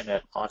presentation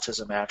at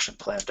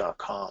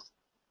autismactionplan.com.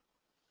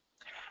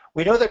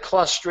 We know that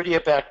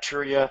Clostridia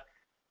bacteria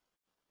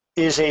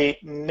is a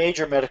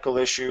major medical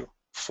issue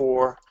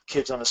for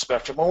kids on the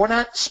spectrum. Well, we're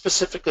not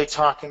specifically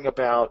talking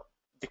about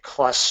the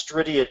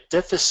Clostridia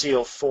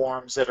difficile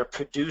forms that are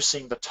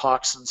producing the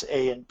toxins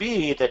A and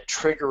B that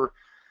trigger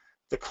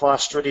the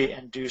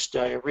Clostridia-induced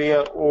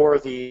diarrhea or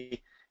the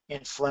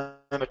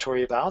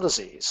inflammatory bowel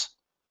disease.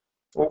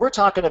 What we're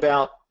talking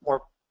about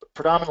more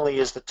predominantly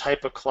is the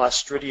type of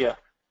Clostridia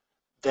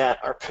that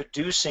are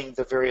producing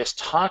the various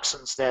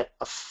toxins that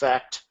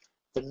affect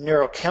the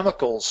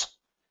neurochemicals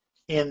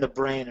in the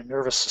brain and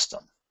nervous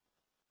system.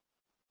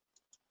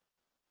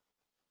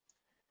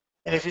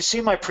 And if you've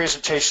seen my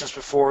presentations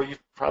before, you've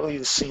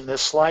probably seen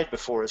this slide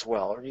before as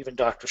well, or even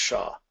Dr.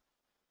 Shaw.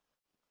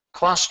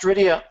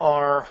 Clostridia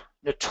are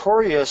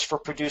notorious for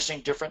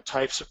producing different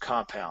types of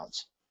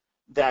compounds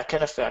that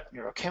can affect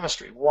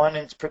neurochemistry. One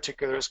in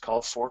particular is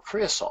called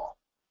 4-creosol.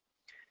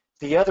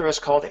 The other is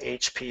called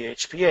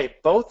HPHPA.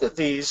 Both of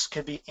these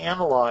can be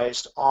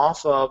analyzed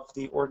off of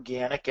the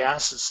organic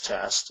acids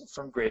test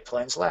from Great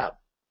Plains Lab.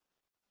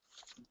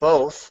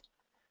 Both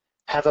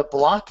have a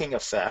blocking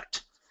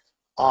effect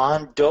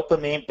on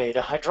dopamine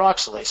beta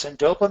hydroxylase. And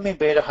dopamine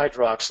beta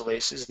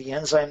hydroxylase is the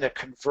enzyme that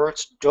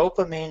converts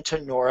dopamine to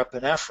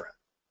norepinephrine.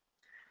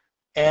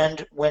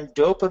 And when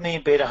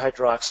dopamine beta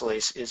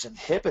hydroxylase is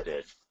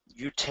inhibited,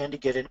 you tend to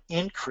get an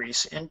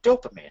increase in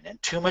dopamine.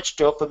 And too much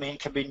dopamine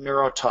can be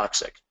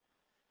neurotoxic.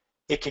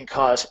 It can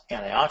cause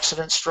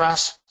antioxidant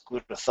stress,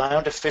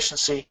 glutathione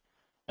deficiency,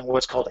 and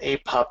what's called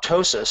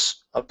apoptosis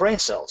of brain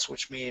cells,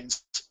 which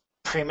means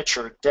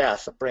premature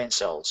death of brain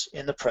cells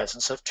in the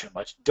presence of too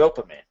much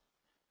dopamine.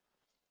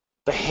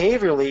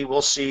 Behaviorally,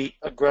 we'll see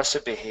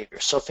aggressive behavior,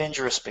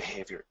 self-injurious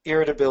behavior,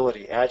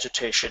 irritability,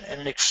 agitation,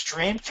 and in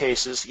extreme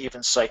cases,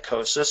 even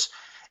psychosis,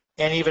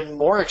 and even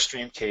more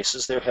extreme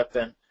cases, there have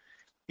been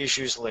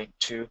issues linked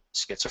to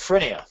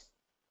schizophrenia.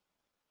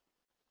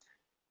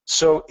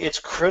 So it's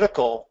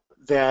critical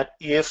that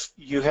if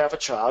you have a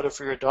child, if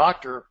you're a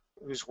doctor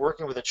who's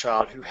working with a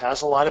child who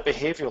has a lot of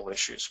behavioral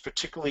issues,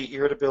 particularly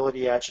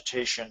irritability,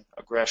 agitation,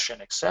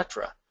 aggression,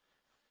 etc.,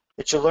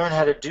 that you learn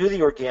how to do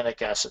the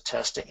organic acid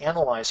test to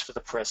analyze for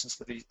the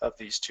presence of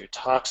these two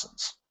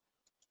toxins.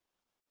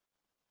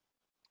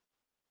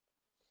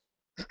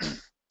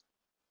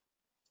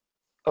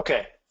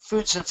 Okay,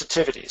 food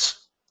sensitivities.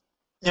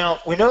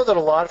 Now, we know that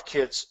a lot of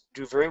kids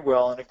do very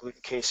well in a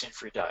gluten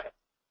casein-free diet.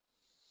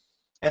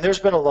 And there's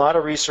been a lot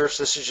of research,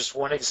 this is just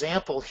one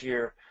example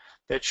here,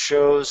 that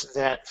shows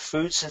that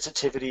food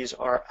sensitivities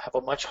have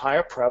a much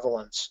higher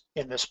prevalence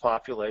in this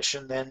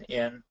population than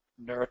in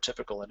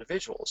neurotypical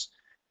individuals.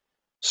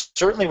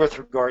 Certainly with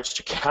regards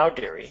to cow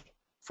dairy,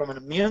 from an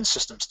immune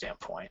system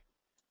standpoint,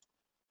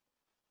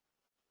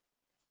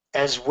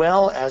 as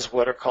well as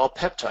what are called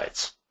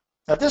peptides.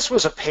 Now this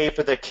was a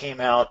paper that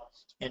came out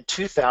in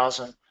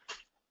 2000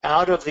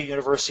 out of the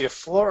University of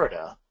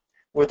Florida,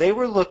 where they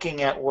were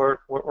looking at what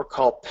were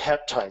called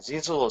peptides.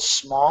 These are little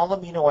small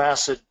amino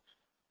acid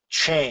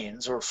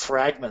chains or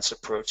fragments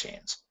of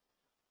proteins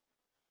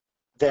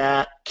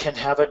that can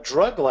have a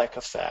drug-like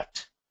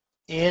effect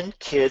in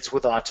kids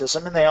with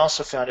autism, and they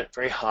also found it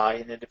very high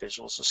in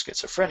individuals with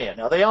schizophrenia.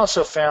 Now they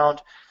also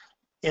found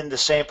in the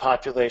same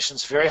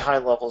populations very high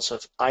levels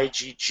of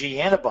IgG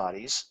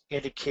antibodies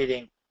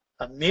indicating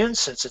immune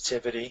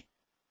sensitivity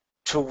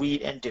to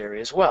wheat and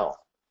dairy as well.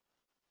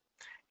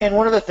 And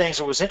one of the things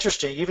that was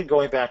interesting, even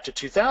going back to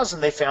 2000,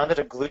 they found that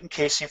a gluten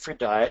casein-free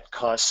diet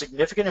caused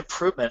significant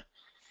improvement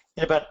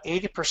in about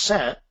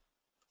 80%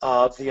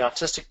 of the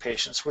autistic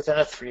patients within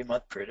a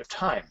 3-month period of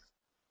time.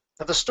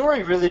 Now the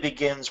story really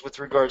begins with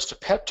regards to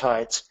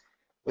peptides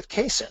with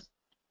casein.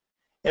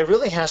 It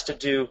really has to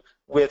do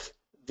with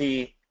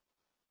the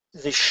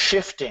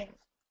shifting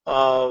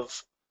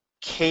of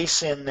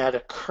casein that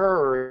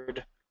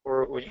occurred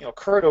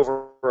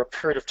over a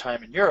period of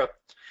time in Europe,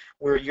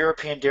 where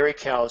European dairy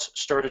cows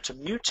started to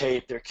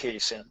mutate their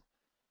casein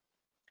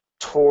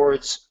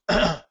towards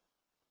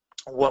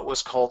what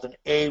was called an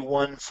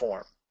A1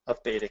 form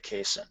of beta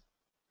casein.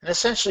 And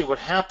essentially what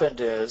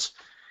happened is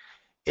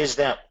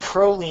that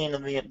proline,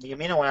 and the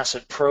amino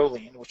acid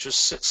proline, which was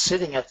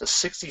sitting at the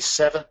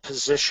 67th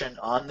position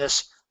on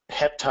this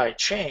peptide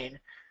chain,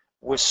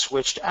 was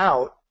switched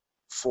out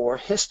for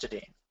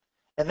histidine.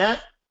 And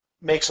that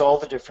makes all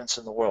the difference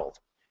in the world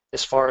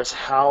as far as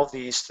how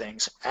these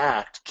things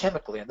act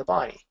chemically in the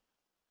body.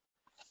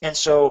 And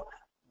so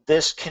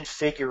this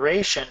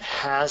configuration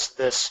has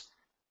this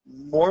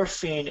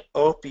morphine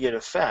opiate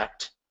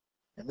effect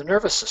in the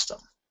nervous system.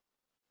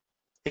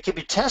 It can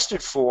be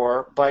tested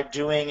for by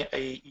doing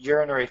a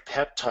urinary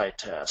peptide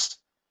test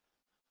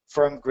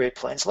from Great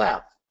Plains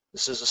Lab.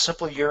 This is a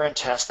simple urine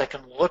test that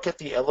can look at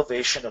the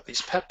elevation of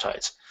these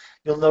peptides.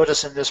 You'll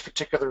notice in this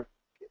particular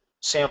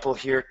sample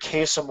here,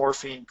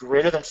 casomorphine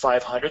greater than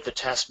 500, the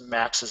test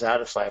maxes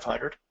out at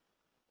 500,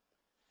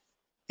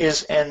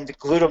 and the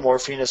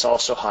glutamorphine is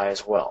also high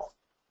as well.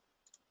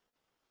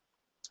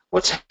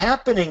 What's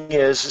happening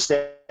is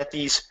that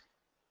these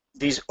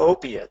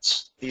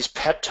opiates, these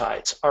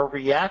peptides, are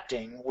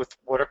reacting with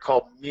what are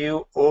called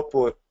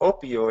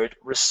mu-opioid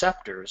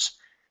receptors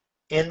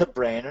in the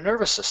brain and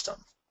nervous system.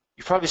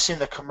 You've probably seen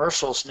the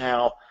commercials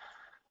now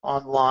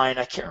online.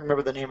 I can't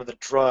remember the name of the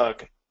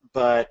drug,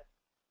 but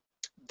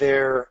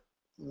they're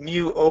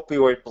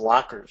mu-opioid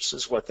blockers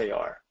is what they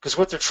are. Because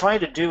what they're trying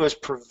to do is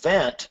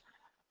prevent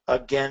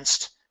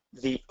against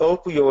the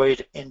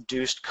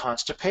opioid-induced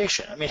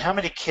constipation. I mean, how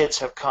many kids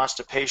have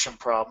constipation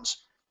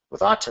problems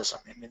with autism?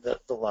 I mean,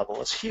 the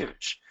level is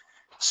huge.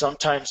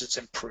 Sometimes it's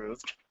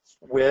improved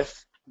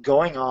with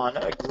going on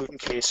a gluten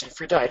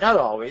casein-free diet. Not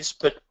always,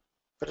 but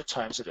at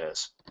times it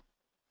is.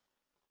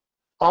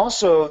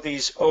 Also,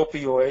 these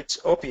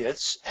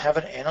opiates have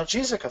an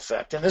analgesic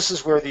effect, and this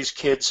is where these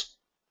kids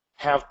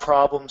have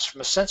problems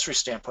from a sensory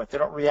standpoint. They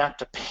don't react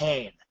to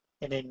pain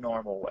in a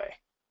normal way.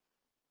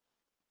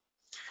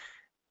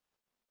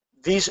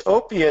 These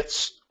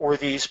opiates, or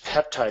these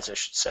peptides, I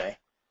should say,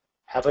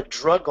 have a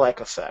drug-like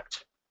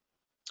effect.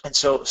 And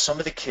so some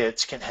of the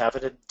kids can have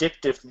an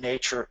addictive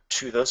nature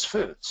to those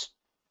foods.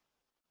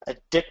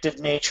 Addictive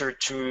nature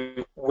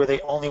to where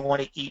they only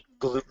want to eat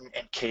gluten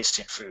and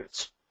casein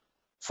foods,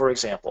 for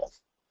example.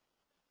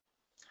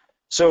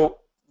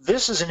 So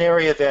this is an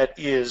area that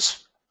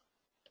is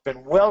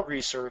been well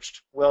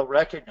researched, well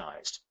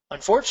recognized,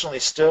 unfortunately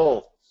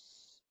still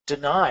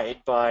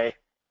denied by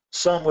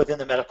some within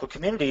the medical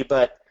community,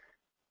 but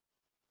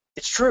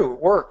it's true, it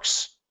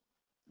works.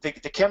 The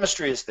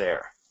chemistry is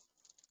there.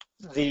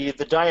 The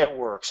diet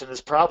works, and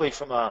it's probably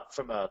from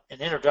an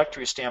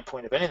introductory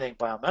standpoint of anything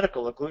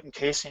biomedical, a gluten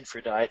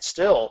casein-free diet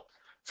still,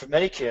 for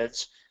many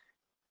kids,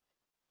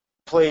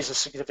 plays a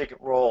significant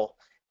role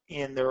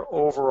in their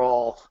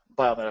overall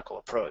biomedical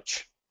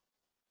approach.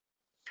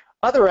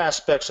 Other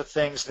aspects of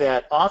things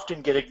that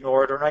often get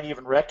ignored or not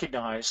even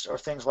recognized are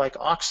things like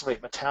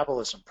oxalate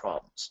metabolism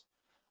problems.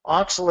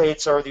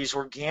 Oxalates are these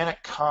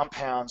organic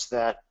compounds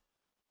that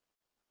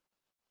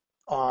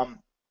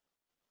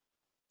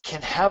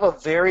can have a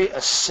very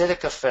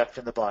acidic effect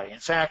in the body. In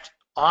fact,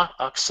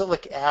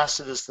 oxalic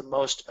acid is the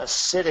most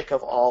acidic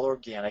of all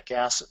organic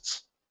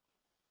acids.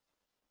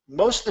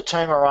 Most of the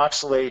time our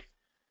oxalate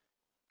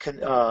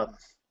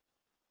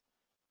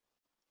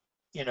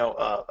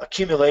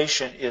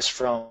accumulation is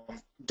from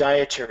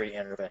dietary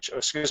intervention, or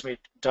excuse me,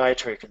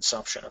 dietary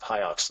consumption of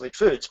high oxalate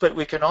foods. But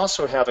we can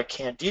also have a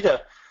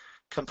candida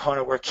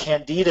component where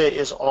candida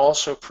is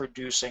also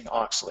producing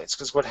oxalates,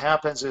 because what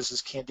happens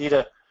is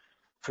candida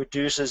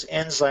produces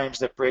enzymes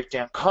that break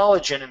down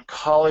collagen, and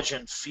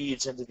collagen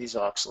feeds into these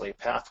oxalate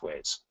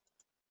pathways.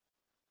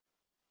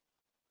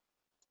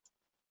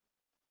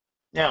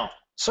 Now,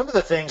 some of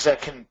the things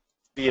that can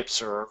be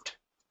observed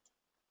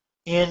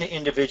in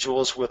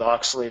individuals with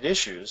oxalate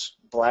issues: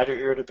 bladder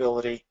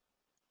irritability,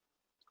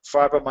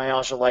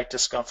 fibromyalgia-like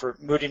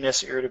discomfort,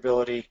 moodiness,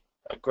 irritability,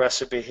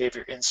 aggressive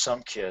behavior in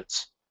some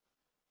kids,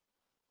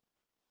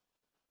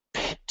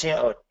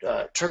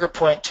 trigger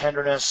point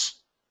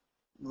tenderness,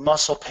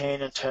 muscle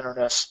pain and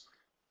tenderness.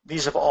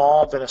 These have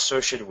all been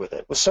associated with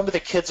it. With some of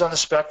the kids on the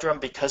spectrum,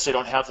 because they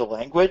don't have the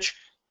language,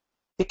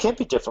 it can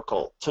be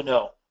difficult to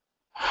know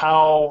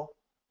how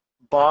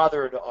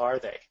bothered are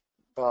they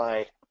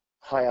by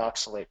high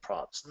oxalate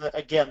problems. And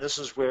again, this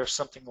is where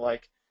something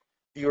like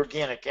the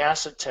organic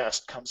acid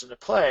test comes into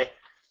play,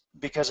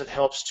 because it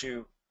helps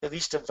to at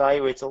least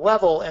evaluate the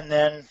level, and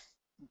then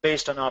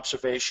based on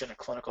observation and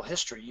clinical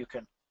history, you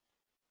can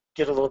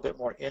get a little bit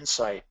more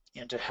insight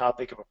into how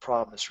big of a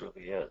problem this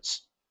really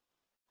is.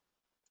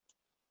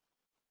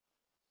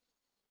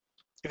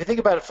 If you think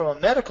about it from a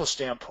medical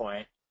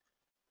standpoint,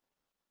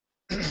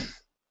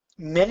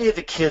 many of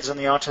the kids on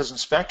the autism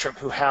spectrum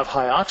who have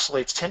high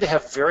oxalates tend to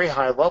have very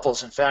high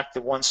levels. In fact,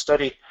 the one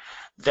study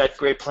that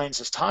Great Plains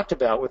has talked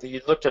about, where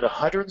you looked at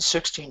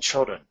 116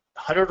 children,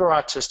 100 were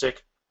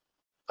autistic,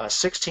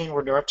 16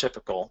 were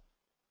neurotypical.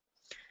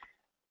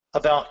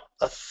 About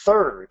a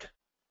third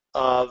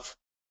of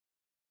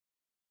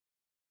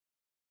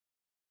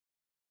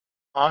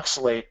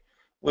oxalate,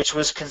 which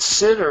was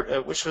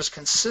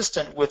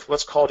consistent with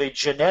what's called a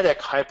genetic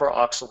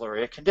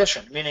hyperoxaluria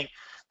condition, meaning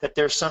that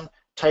there's some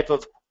type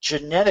of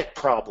genetic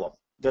problem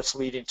that's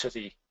leading to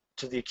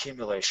the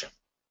accumulation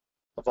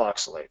of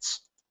oxalates.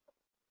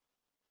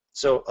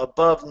 So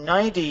above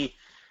 90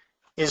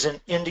 is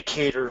an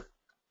indicator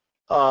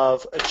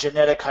of a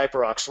genetic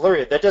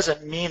hyperoxaluria. That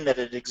doesn't mean that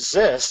it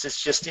exists.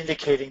 It's just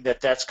indicating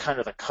that that's kind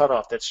of the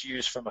cutoff that's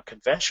used from a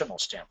conventional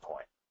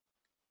standpoint.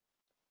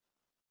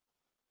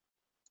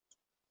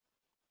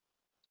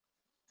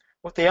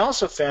 What they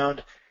also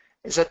found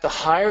is that the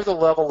higher the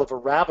level of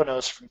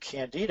arabinose from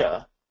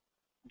candida,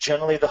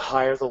 generally the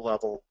higher the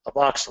level of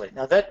oxalate.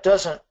 Now that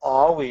doesn't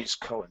always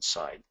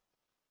coincide,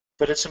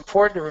 but it's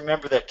important to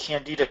remember that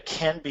candida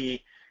can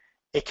be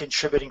a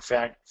contributing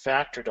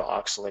factor to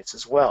oxalates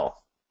as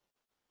well.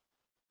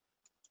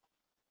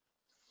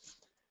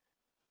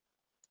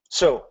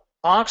 So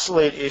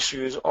oxalate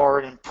issues are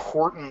an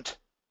important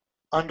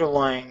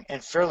underlying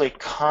and fairly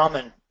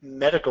common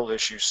medical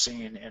issue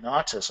seen in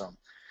autism.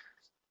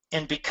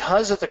 And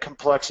because of the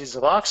complexities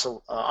of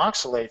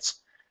oxalates,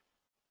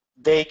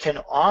 they can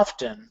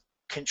often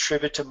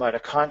contribute to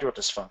mitochondrial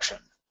dysfunction.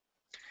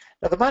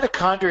 Now, the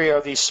mitochondria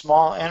are these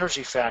small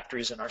energy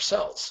factories in our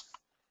cells,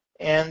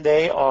 and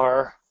they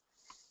are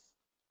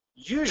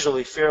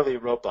usually fairly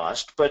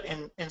robust, but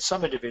in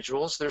some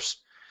individuals, there's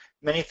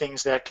many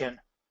things that can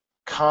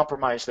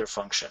compromise their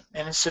function.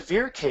 And in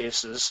severe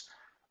cases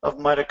of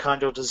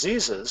mitochondrial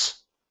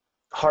diseases,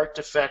 heart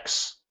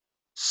defects,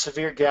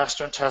 severe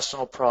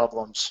gastrointestinal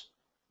problems,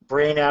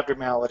 brain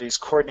abnormalities,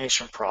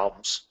 coordination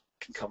problems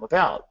can come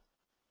about.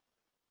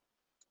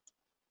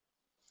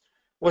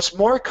 What's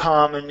more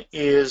common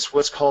is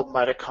what's called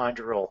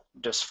mitochondrial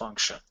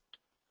dysfunction,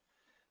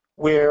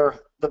 where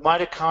the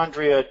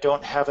mitochondria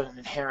don't have an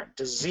inherent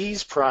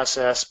disease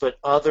process, but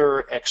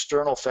other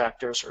external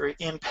factors are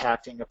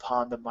impacting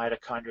upon the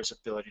mitochondria's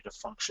ability to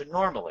function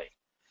normally,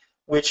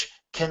 which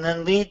can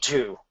then lead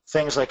to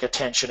things like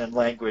attention and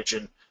language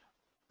and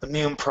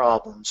immune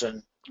problems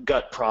and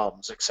gut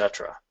problems,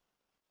 etc.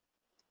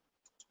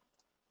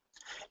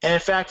 And in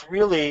fact,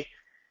 really,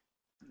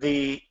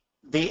 the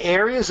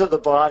areas of the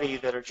body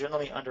that are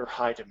generally under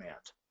high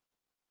demand,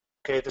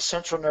 okay, the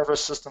central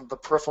nervous system, the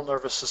peripheral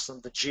nervous system,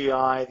 the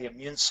GI, the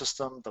immune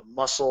system, the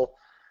muscle,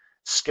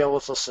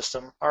 skeletal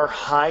system are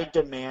high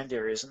demand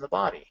areas in the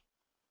body.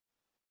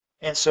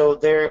 And so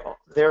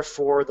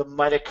therefore, the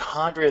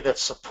mitochondria that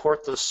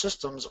support those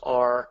systems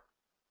are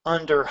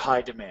under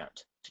high demand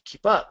to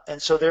keep up.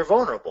 And so they're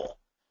vulnerable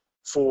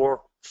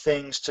for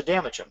things to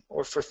damage them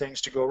or for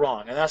things to go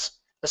wrong. And that's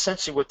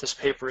essentially what this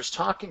paper is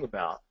talking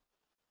about,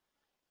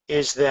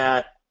 is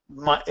that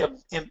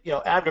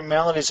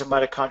abnormalities of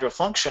mitochondrial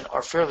function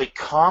are fairly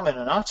common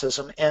in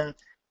autism and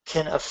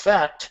can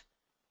affect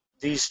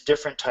these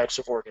different types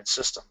of organ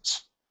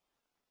systems.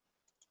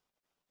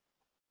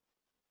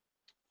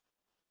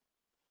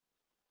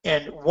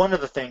 And one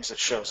of the things that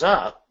shows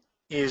up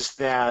is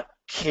that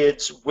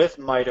kids with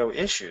mito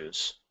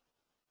issues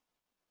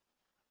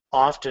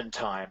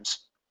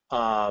oftentimes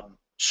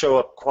show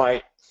up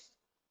quite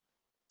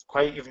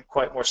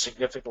more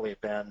significantly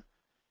than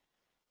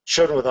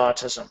children with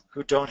autism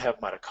who don't have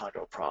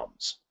mitochondrial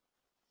problems,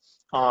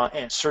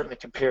 and certainly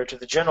compared to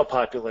the general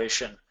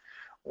population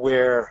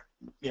where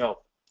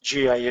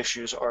GI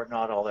issues are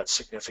not all that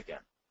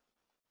significant.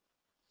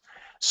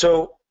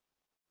 So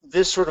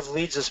this sort of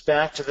leads us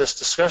back to this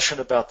discussion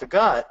about the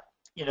gut,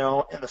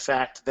 and the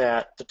fact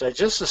that the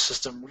digestive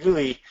system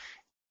really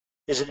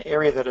is an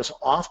area that is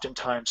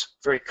oftentimes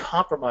very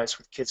compromised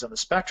with kids on the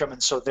spectrum,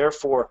 and so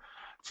therefore,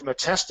 from a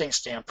testing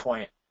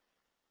standpoint,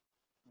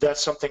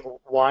 that's something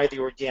why the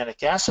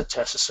organic acid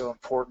test is so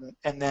important,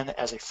 and then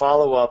as a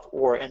follow-up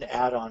or an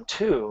add-on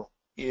to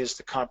is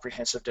the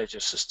comprehensive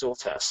digestive stool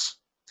tests.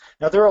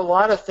 Now, there are a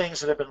lot of things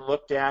that have been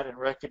looked at and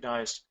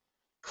recognized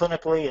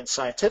clinically and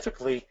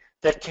scientifically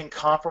that can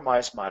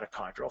compromise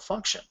mitochondrial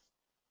function.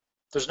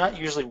 There's not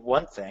usually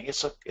one thing,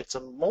 it's a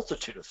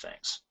multitude of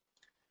things.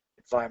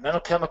 Environmental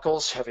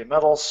chemicals, heavy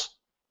metals,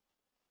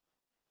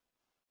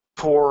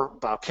 poor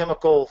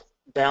biochemical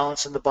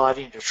balance in the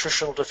body,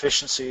 nutritional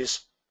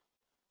deficiencies,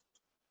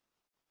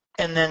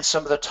 and then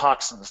some of the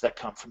toxins that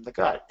come from the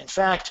gut. In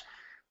fact,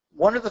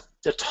 one of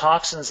the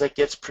toxins that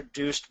gets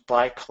produced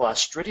by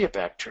Clostridia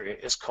bacteria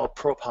is called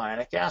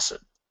propionic acid.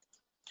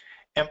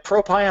 And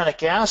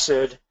propionic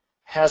acid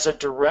has a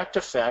direct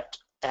effect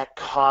at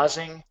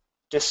causing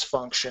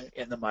dysfunction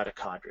in the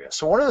mitochondria.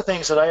 So one of the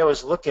things that I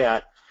always look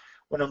at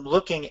when I'm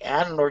looking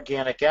at an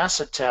organic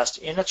acid test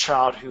in a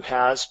child who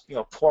has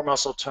poor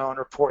muscle tone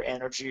or poor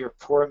energy or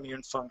poor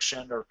immune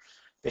function or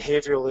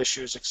behavioral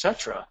issues,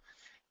 etc.,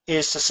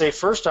 is to say,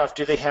 first off,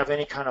 do they have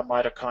any kind of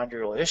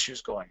mitochondrial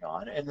issues going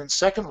on? And then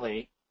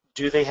secondly,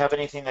 do they have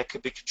anything that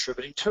could be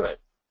contributing to it?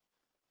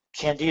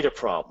 Candida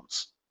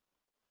problems,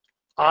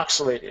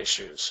 oxalate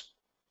issues,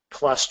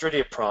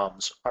 Clostridia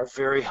problems are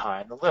very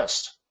high on the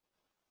list.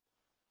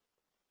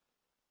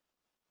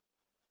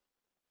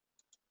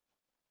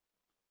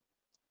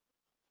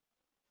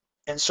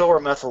 And so are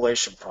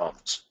methylation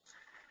problems.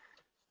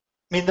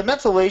 I mean, the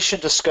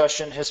methylation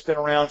discussion has been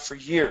around for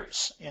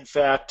years. In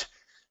fact,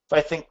 if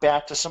I think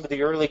back to some of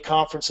the early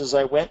conferences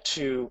I went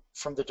to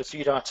from the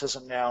Defeat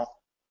Autism Now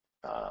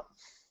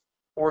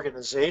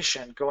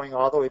organization, going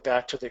all the way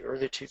back to the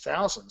early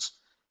 2000s,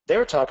 they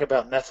were talking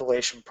about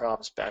methylation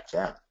problems back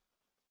then.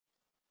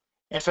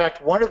 In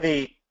fact, one of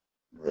the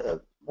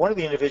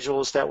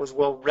individuals that was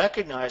well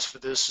recognized for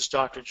this is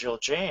Dr. Jill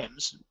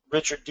James.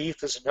 Richard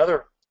Deeth is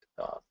another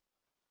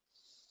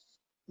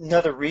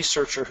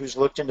researcher who's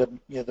looked into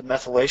the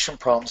methylation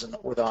problems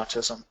with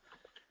autism,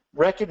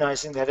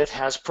 recognizing that it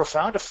has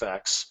profound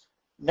effects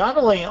not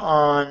only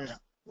on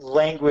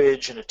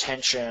language and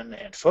attention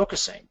and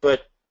focusing,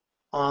 but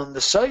on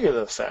the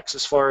cellular effects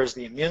as far as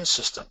the immune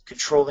system,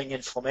 controlling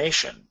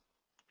inflammation,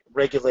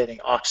 regulating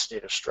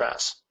oxidative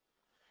stress.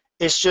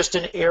 It's just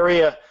an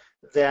area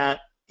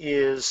that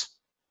has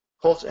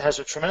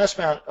a tremendous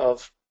amount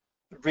of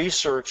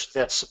research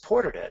that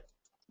supported it,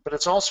 but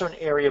it's also an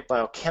area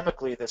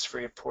biochemically that's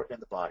very important in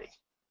the body.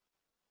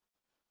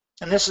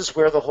 And this is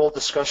where the whole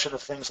discussion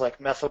of things like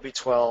methyl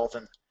B12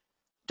 and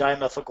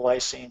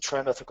dimethylglycine,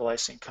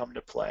 trimethylglycine come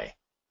into play.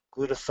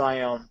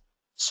 Glutathione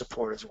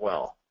support as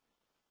well.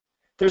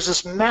 There's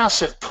this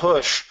massive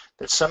push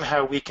that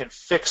somehow we can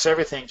fix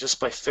everything just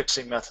by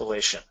fixing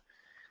methylation.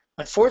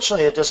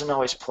 Unfortunately, it doesn't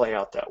always play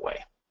out that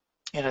way.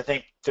 And I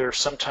think there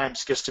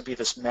sometimes gets to be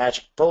this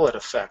magic bullet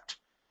effect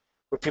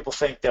where people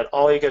think that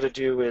all you got to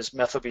do is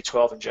methyl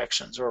B12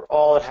 injections, or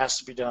all it has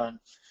to be done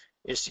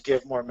is to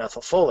give more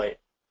methylfolate.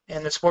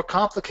 And it's more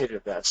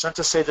complicated than that. It's not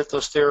to say that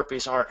those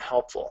therapies aren't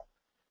helpful,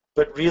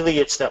 but really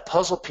it's that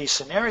puzzle piece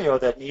scenario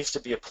that needs to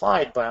be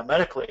applied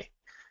biomedically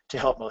to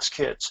help most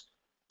kids.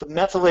 The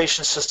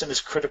methylation system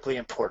is critically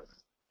important,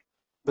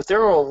 but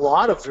there are a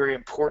lot of very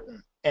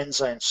important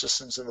enzyme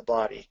systems in the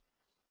body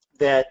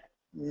that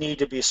need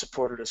to be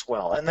supported as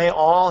well, and they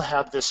all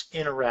have this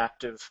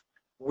interactive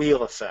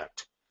wheel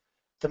effect.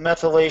 The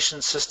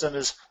methylation system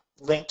is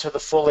linked to the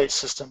folate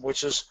system,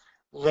 which is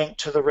linked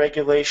to the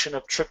regulation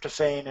of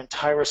tryptophan and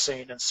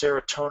tyrosine and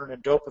serotonin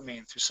and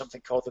dopamine through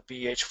something called the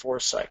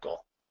BH4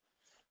 cycle.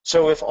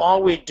 So if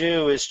all we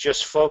do is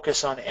just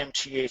focus on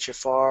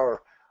MTHFR,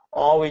 or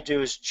all we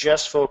do is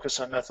just focus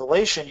on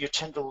methylation, you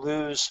tend to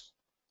lose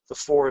the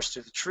forest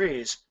through the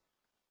trees,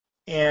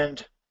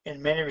 and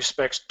in many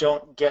respects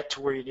don't get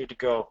to where you need to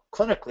go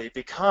clinically,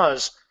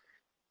 because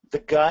the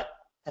gut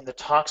and the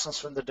toxins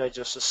from the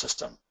digestive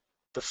system,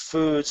 the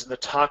foods and the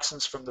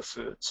toxins from the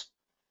foods,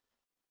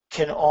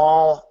 can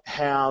all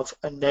have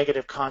a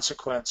negative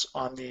consequence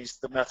on the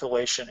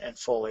methylation and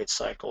folate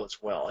cycle as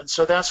well. And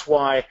so that's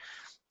why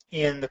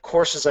in the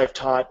courses I've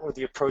taught or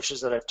the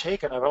approaches that I've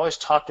taken, I've always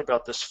talked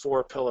about this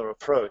 4-pillar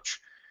approach,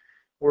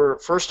 where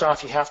first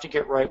off, you have to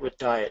get right with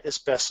diet as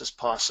best as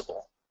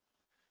possible.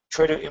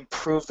 Try to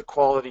improve the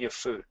quality of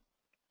food.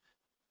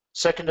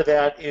 Second to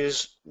that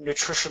is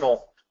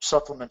nutritional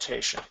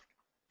supplementation,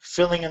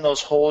 filling in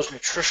those holes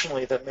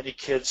nutritionally that many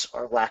kids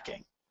are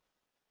lacking,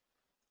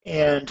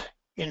 and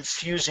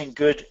infusing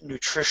good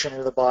nutrition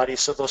into the body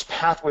so those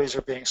pathways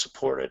are being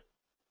supported.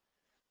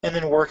 And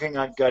then working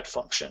on gut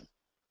function,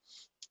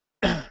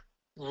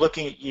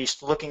 looking at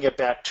yeast, looking at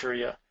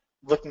bacteria,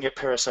 looking at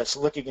parasites,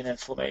 looking at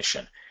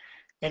inflammation,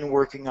 and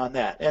working on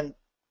that. And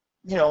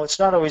you know, it's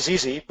not always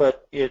easy,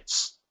 but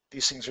these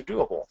things are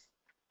doable.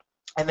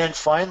 And then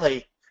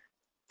finally,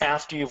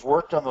 after you've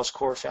worked on those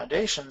core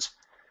foundations,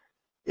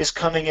 is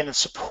coming in and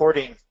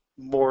supporting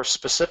more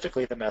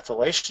specifically the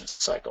methylation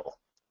cycle.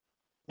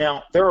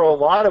 Now, there are a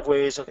lot of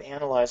ways of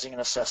analyzing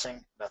and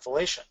assessing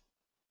methylation.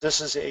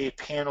 This is a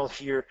panel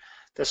here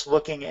that's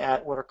looking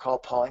at what are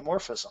called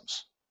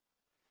polymorphisms.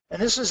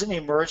 And this is an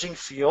emerging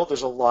field.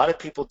 There's a lot of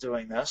people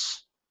doing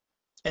this,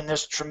 and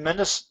there's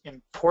tremendous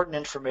important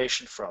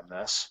information from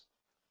this.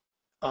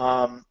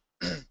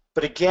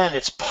 But again,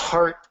 it's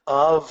part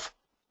of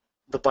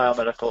the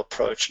biomedical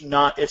approach,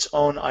 not its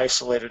own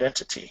isolated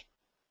entity.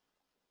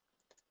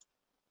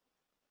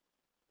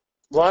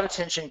 A lot of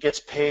attention gets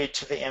paid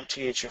to the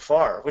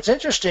MTHFR. What's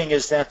interesting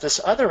is that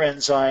this other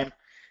enzyme,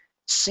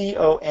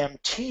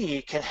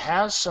 COMT, can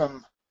have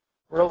some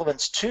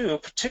relevance too,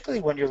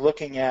 particularly when you're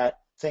looking at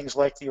things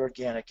like the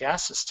organic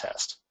acids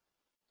test.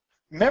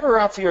 Remember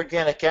off the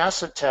organic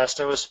acid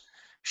test, I was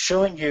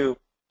showing you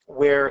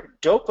where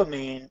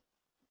dopamine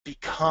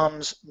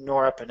becomes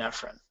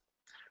norepinephrine,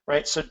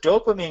 right? So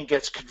dopamine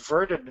gets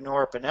converted to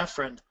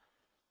norepinephrine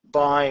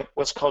by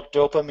what's called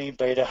dopamine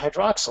beta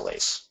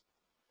hydroxylase.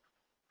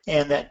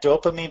 And that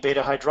dopamine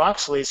beta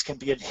hydroxylase can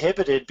be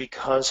inhibited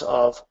because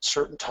of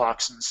certain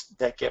toxins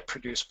that get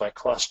produced by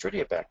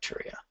Clostridia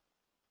bacteria.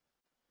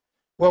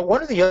 Well,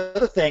 one of the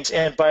other things,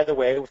 and by the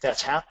way, if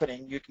that's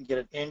happening, you can get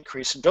an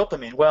increase in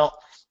dopamine. Well,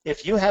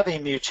 if you have a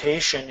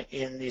mutation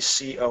in the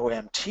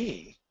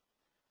COMT,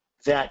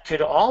 that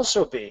could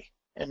also be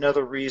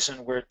another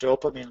reason where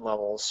dopamine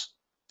levels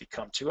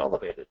become too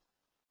elevated.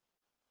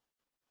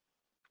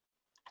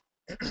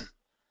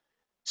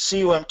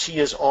 COMT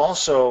is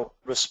also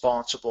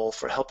responsible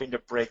for helping to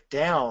break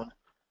down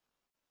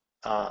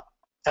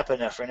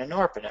epinephrine and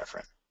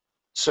norepinephrine.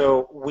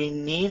 So we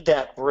need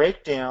that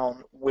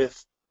breakdown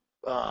with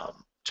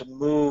to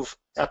move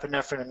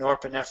epinephrine and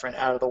norepinephrine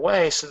out of the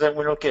way so that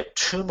we don't get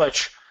too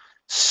much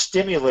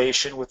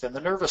stimulation within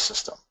the nervous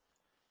system.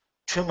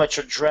 Too much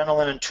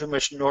adrenaline and too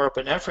much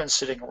norepinephrine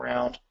sitting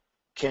around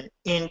can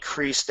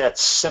increase that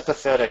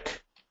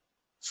sympathetic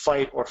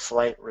fight or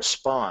flight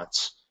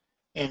response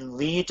and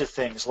lead to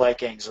things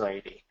like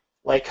anxiety,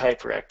 like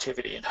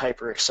hyperactivity and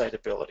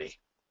hyperexcitability.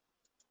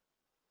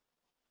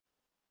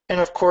 And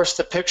of course,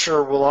 the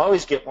picture will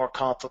always get more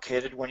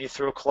complicated when you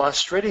throw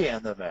Clostridia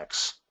in the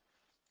mix.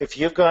 If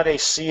you've got a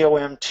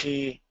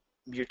COMT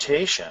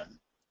mutation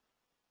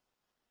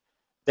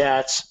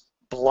that's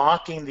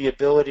blocking the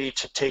ability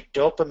to take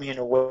dopamine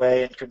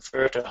away and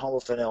convert it to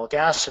homophenolic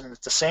acid, and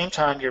at the same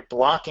time you're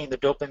blocking the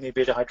dopamine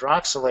beta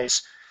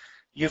hydroxylase,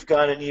 you've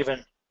got an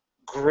even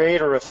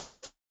greater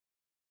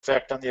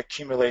effect on the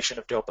accumulation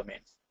of dopamine.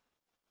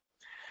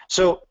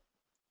 So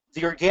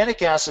the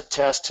organic acid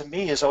test, to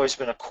me, has always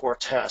been a core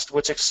test.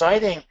 What's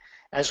exciting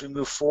as we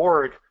move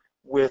forward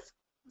with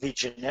the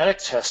genetic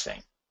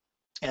testing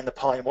and the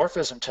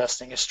polymorphism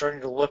testing is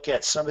starting to look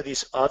at some of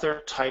these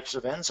other types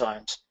of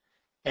enzymes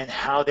and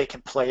how they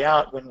can play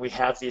out when we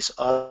have these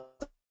other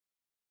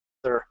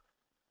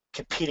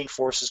competing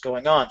forces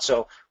going on.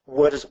 So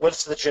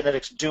what's the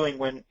genetics doing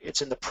when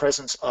it's in the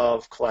presence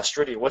of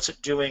Clostridia? What's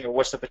it doing, or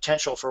what's the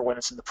potential for when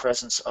it's in the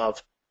presence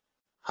of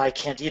high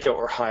candida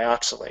or high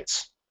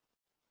oxalates?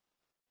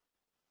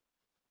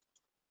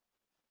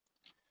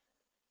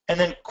 And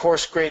then, of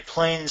course, Great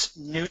Plains'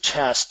 new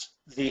test,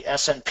 the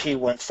SNP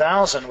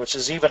 1000, which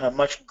is even a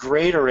much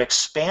greater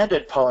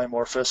expanded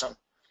polymorphism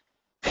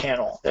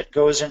panel that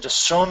goes into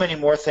so many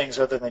more things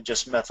other than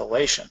just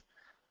methylation,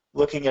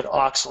 looking at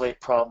oxalate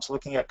problems,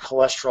 looking at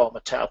cholesterol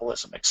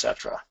metabolism,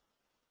 etc.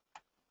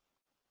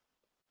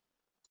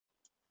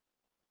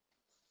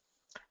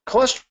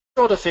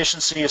 Cholesterol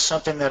deficiency is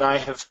something that I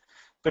have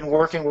been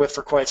working with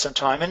for quite some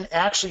time and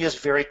actually is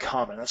very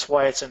common. That's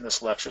why it's in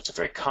this lecture. It's a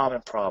very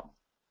common problem.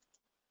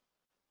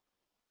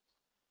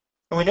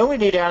 And we know we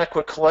need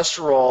adequate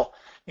cholesterol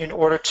in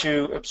order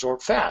to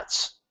absorb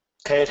fats.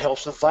 Okay, it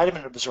helps with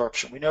vitamin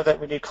absorption. We know that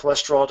we need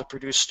cholesterol to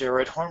produce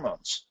steroid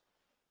hormones,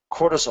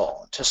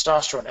 cortisol,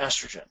 testosterone,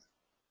 estrogen.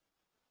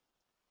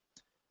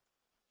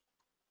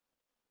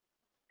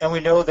 And we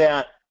know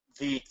that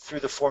through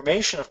the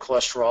formation of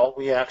cholesterol,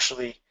 we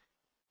actually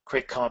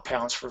create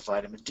compounds for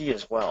vitamin D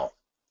as well.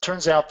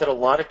 Turns out that a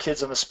lot of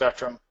kids on the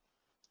spectrum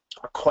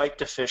are quite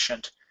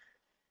deficient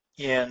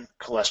in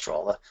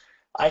cholesterol.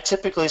 I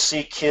typically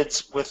see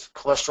kids with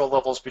cholesterol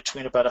levels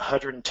between about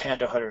 110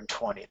 to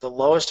 120. The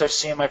lowest I've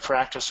seen in my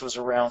practice was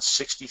around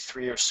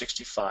 63 or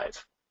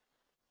 65.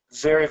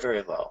 Very,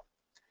 very low.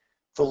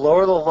 The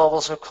lower the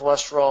levels of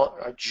cholesterol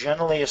are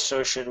generally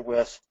associated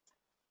with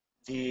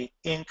the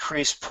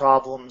increased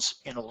problems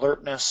in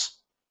alertness,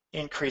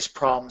 increased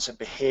problems in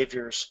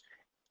behaviors,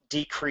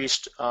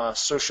 decreased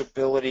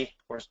sociability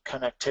or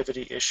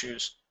connectivity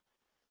issues,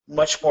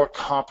 much more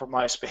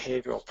compromised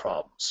behavioral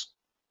problems.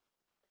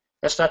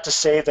 That's not to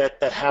say that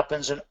that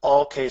happens in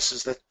all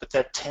cases, but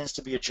that tends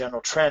to be a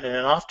general trend, and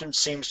it often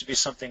seems to be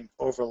something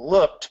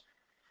overlooked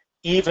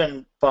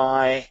even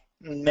by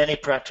many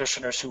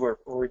practitioners who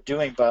are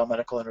doing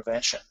biomedical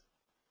intervention.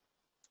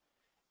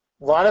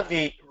 A lot of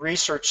the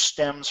research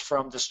stems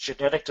from this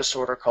genetic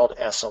disorder called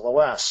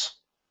SLOS,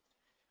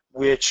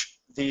 which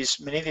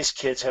many of these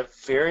kids have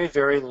very,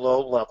 very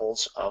low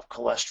levels of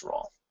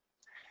cholesterol,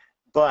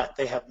 but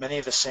they have many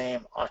of the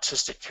same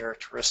autistic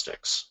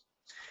characteristics.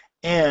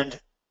 And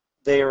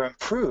they are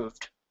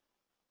improved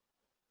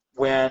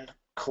when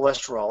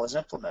cholesterol is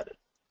implemented.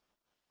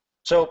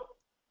 So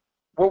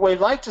what we'd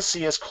like to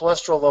see is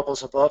cholesterol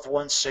levels above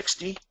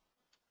 160,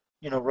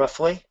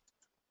 roughly.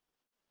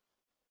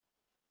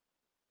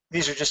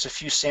 These are just a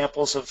few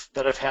samples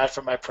that I've had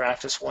from my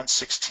practice,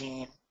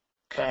 116,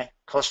 okay?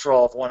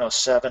 Cholesterol of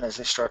 107 as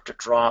they start to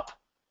drop.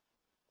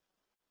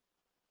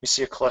 We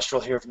see a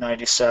cholesterol here of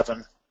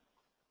 97.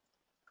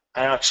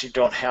 I actually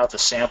don't have the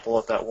sample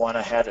of that one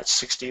I had at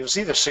 60. It was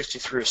either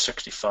 63 or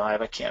 65.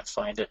 I can't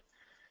find it.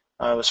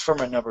 It was from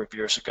a number of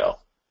years ago.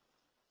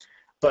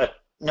 But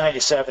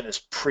 97 is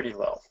pretty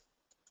low.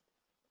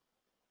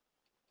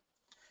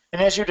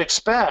 And as you'd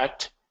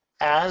expect,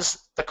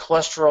 as the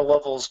cholesterol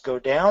levels go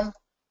down,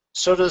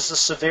 so does the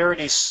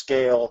severity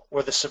scale,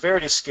 or the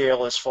severity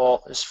scale as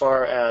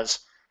far as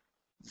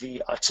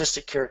the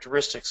autistic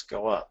characteristics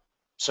go up.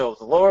 So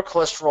the lower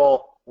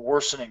cholesterol,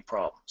 worsening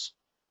problems.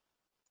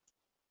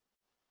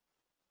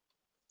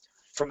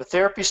 From a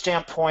therapy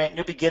standpoint,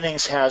 New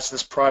Beginnings has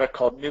this product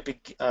called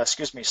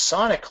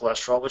Sonic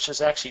Cholesterol, which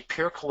is actually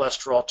pure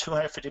cholesterol,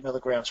 250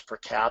 milligrams per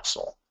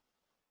capsule.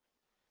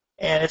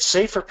 And it's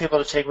safe for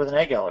people to take with an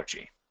egg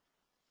allergy.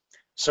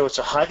 So it's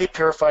a highly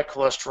purified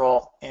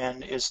cholesterol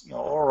and is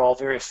overall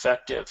very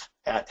effective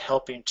at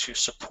helping to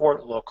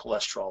support low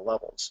cholesterol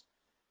levels.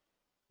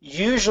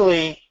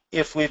 Usually,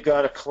 if we've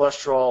got a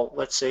cholesterol,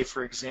 let's say,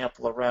 for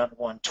example, around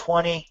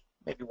 120,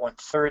 maybe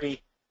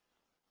 130,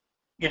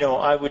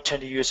 I would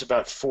tend to use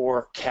about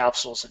 4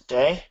 capsules a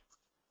day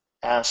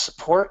as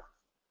support.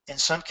 In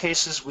some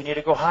cases, we need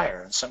to go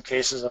higher. In some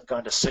cases, I've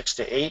gone to 6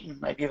 to 8,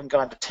 and I've even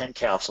gone to 10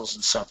 capsules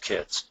in some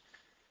kids.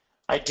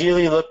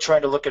 Ideally,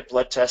 trying to look at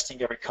blood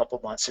testing every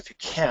couple months if you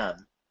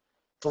can.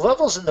 The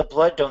levels in the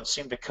blood don't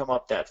seem to come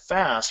up that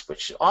fast,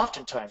 which you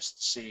oftentimes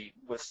see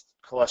with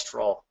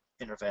cholesterol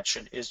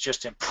intervention is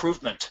just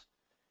improvement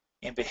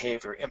in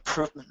behavior,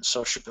 improvement in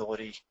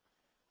sociability,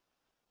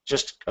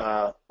 just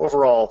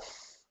overall,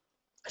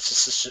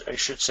 I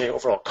should say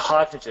overall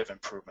cognitive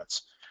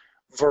improvements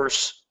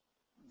versus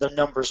the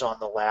numbers on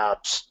the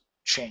labs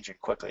changing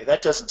quickly.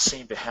 That doesn't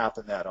seem to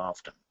happen that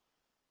often.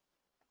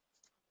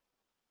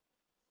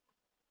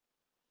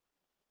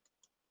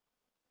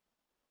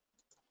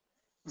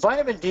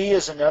 Vitamin D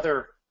is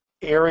another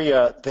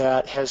area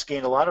that has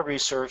gained a lot of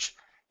research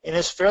and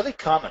is fairly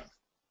common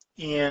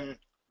in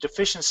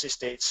deficiency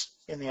states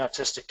in the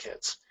autistic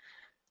kids.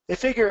 They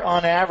figure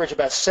on average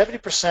about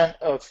 70%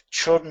 of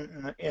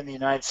children in the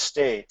United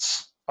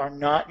States are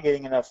not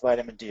getting enough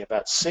vitamin D.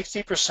 About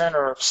 60%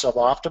 are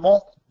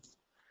suboptimal,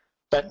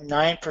 but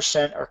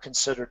 9% are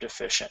considered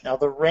deficient. Now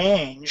the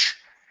range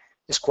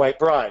is quite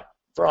broad,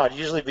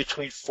 usually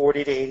between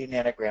 40 to 80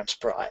 nanograms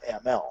per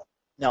ml.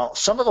 Now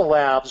some of the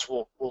labs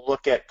will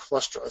look at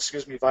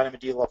vitamin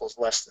D levels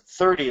less than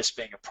 30 as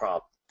being a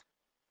problem.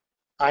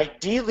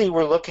 Ideally,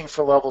 we're looking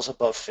for levels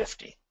above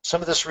 50.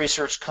 Some of this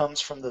research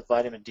comes from the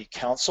Vitamin D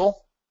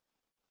Council,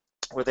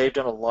 where they've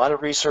done a lot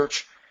of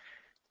research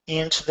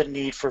into the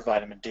need for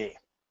vitamin D.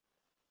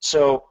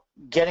 So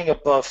getting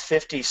above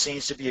 50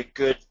 seems to be a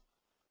good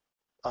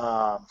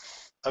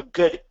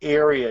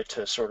area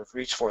to sort of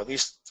reach for, at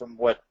least from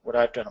what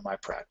I've done in my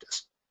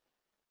practice.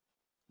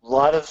 A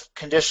lot of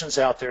conditions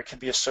out there can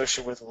be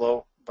associated with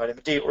low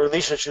vitamin D, or at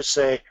least I should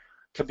say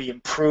can be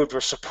improved or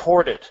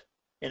supported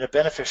in a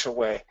beneficial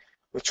way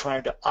with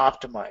trying to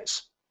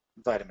optimize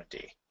vitamin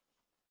D.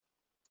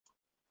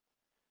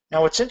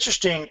 Now what's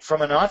interesting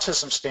from an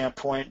autism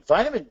standpoint,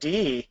 vitamin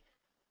D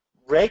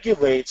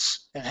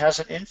regulates and has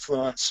an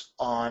influence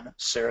on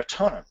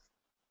serotonin.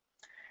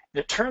 And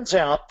it turns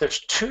out there's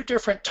two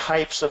different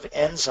types of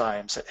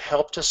enzymes that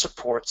help to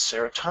support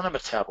serotonin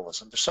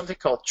metabolism. There's something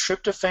called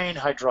tryptophan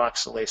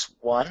hydroxylase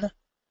 1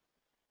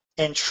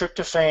 and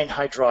tryptophan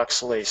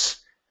hydroxylase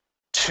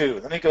 2.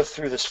 Let me go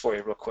through this for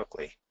you real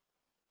quickly.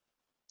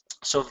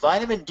 So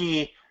vitamin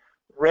D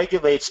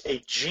regulates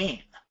a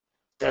gene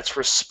that's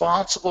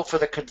responsible for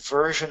the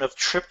conversion of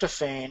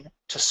tryptophan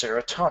to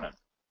serotonin.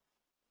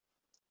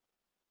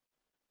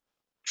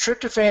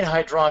 Tryptophan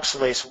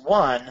hydroxylase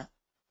 1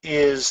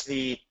 is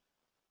the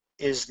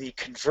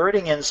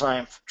converting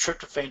enzyme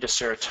tryptophan to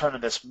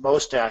serotonin that's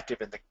most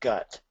active in the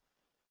gut.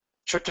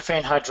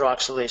 Tryptophan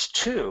hydroxylase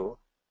 2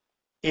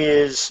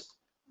 is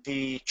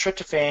the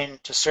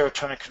tryptophan to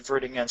serotonin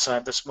converting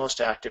enzyme that's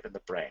most active in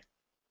the brain.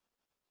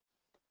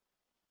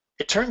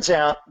 It turns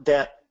out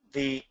that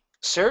the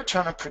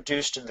serotonin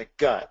produced in the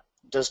gut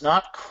does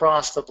not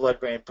cross the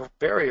blood-brain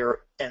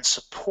barrier and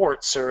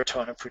support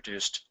serotonin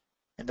produced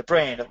in the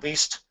brain, at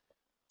least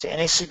to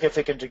any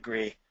significant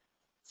degree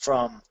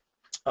from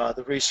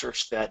the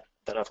research that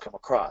I've come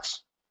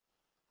across.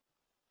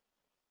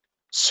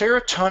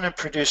 Serotonin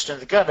produced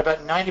in the gut, about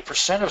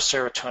 90% of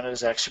serotonin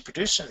is actually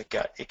produced in the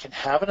gut. It can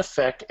have an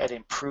effect at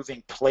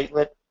improving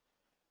platelet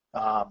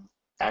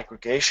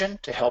aggregation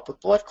to help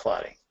with blood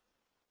clotting.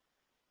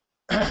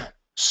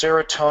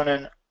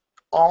 Serotonin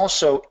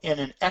also in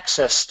an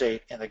excess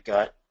state in the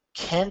gut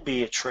can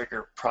be a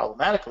trigger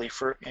problematically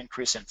for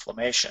increased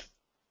inflammation.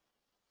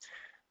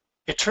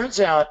 It turns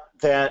out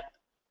that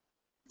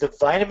the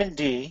vitamin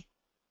D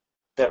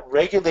that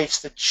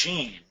regulates the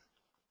gene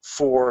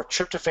for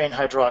tryptophan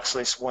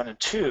hydroxylase 1 and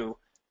 2,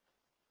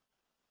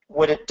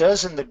 what it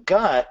does in the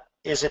gut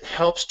is it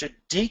helps to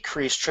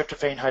decrease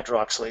tryptophan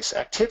hydroxylase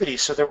activity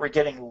so that we're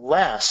getting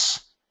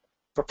less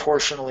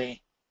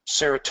proportionally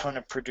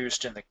serotonin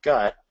produced in the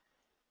gut,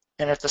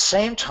 and at the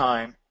same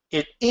time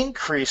it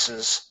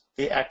increases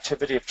the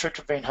activity of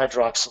tryptophan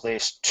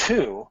hydroxylase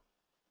 2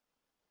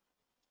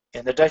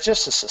 in the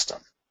digestive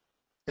system,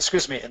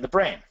 in the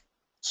brain.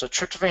 So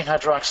tryptophan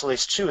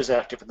hydroxylase 2 is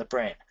active in the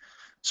brain.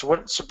 So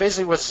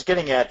basically what it's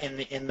getting at,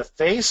 in the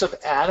face of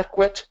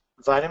adequate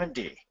vitamin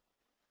D,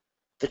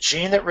 the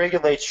gene that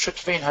regulates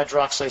tryptophan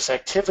hydroxylase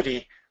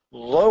activity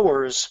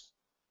lowers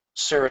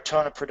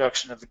serotonin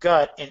production of the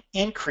gut and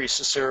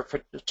increases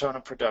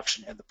serotonin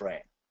production in the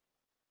brain.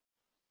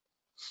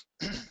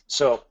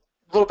 So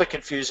a little bit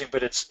confusing,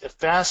 but it's a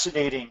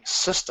fascinating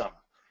system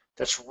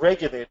that's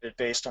regulated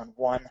based on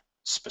one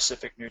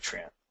specific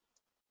nutrient.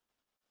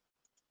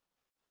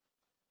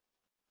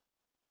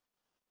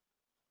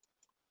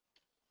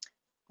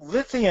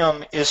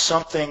 Lithium is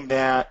something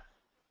that,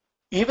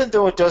 even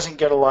though it doesn't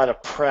get a lot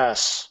of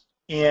press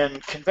in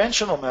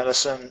conventional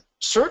medicine,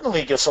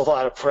 certainly gets a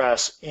lot of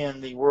press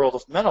in the world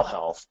of mental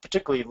health,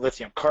 particularly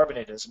lithium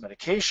carbonate as a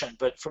medication,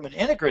 but from an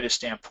integrated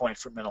standpoint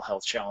for mental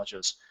health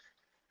challenges,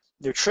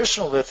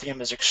 nutritional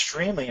lithium is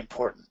extremely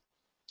important.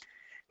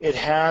 It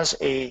has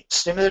a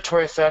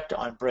stimulatory effect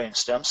on brain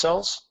stem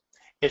cells.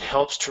 It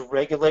helps to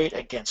regulate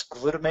against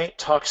glutamate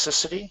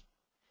toxicity.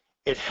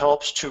 It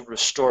helps to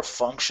restore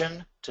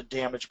function to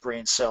damaged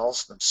brain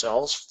cells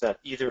themselves that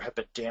either have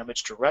been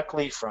damaged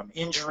directly from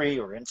injury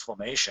or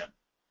inflammation.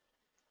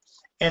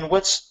 And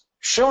what's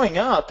showing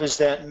up is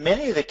that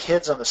many of the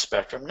kids on the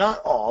spectrum,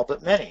 not all,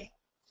 but many,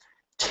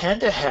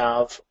 tend to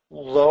have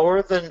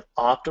lower than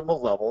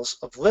optimal levels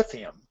of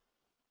lithium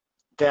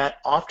that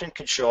often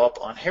can show up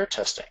on hair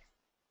testing.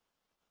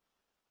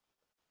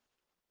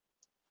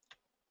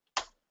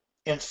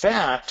 In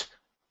fact,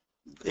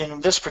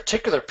 in this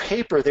particular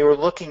paper, they were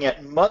looking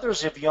at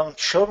mothers of young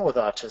children with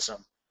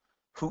autism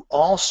who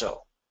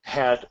also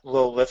had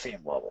low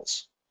lithium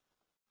levels.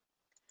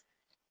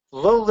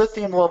 Low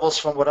lithium levels,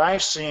 from what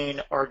I've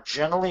seen, are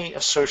generally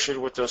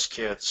associated with those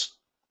kids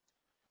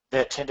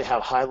that tend to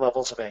have high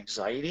levels of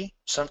anxiety,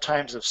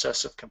 sometimes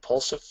obsessive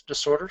compulsive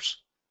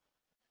disorders,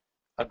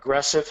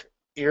 aggressive,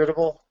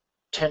 irritable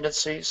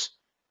tendencies,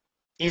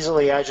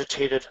 easily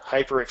agitated,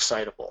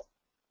 hyperexcitable.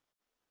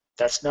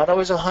 That's not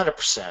always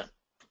 100%,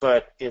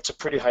 but it's a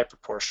pretty high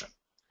proportion.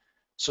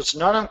 So it's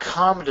not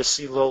uncommon to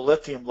see low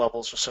lithium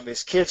levels with some of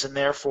these kids, and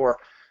therefore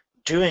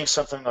doing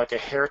something like a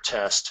hair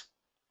test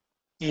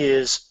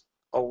is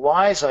a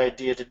wise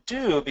idea to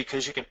do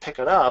because you can pick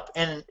it up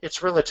and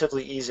it's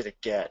relatively easy to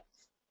get.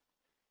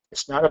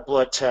 It's not a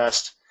blood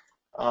test,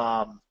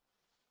 and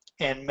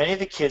many of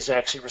the kids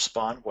actually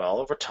respond well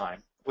over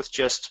time with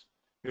just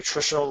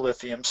nutritional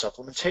lithium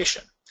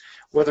supplementation.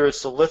 Whether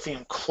it's the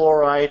lithium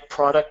chloride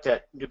product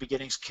that New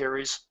Beginnings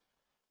carries,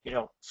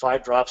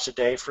 5 drops a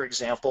day, for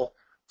example,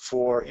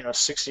 for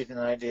 60 to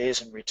 90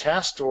 days and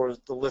retest, or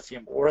the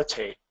lithium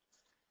orotate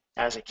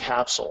as a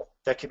capsule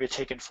that can be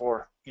taken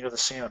for the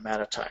same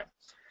amount of time.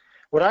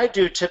 What I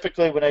do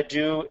typically when I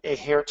do a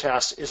hair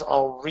test is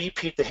I'll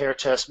repeat the hair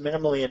test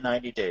minimally in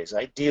 90 days,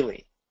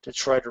 ideally, to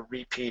try to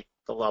repeat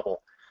the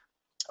level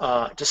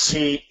to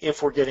see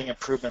if we're getting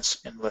improvements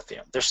in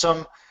lithium. There's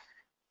some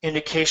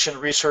indication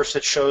research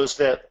that shows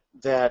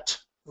that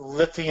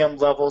lithium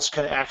levels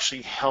can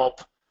actually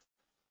help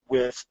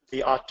with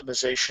the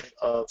optimization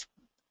of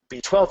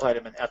B12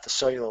 vitamin at the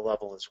cellular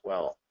level as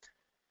well.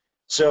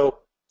 So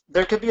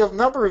there could be a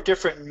number of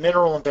different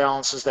mineral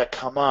imbalances that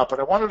come up,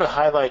 but I wanted to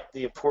highlight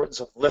the importance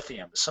of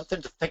lithium. It's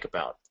something to think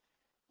about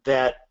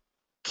that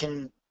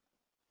can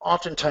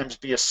oftentimes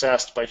be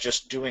assessed by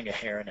just doing a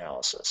hair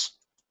analysis.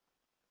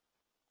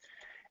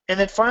 And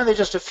then finally,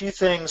 just a few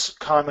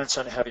comments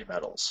on heavy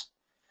metals.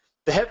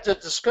 The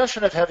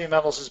discussion of heavy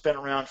metals has been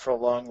around for a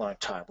long, long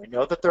time. We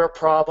know that they're a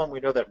problem. We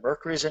know that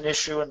mercury is an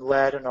issue, and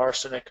lead and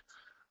arsenic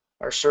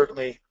are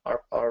certainly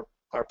our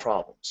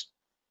problems.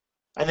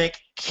 I think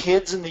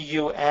kids in the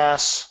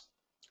U.S.,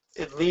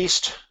 at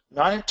least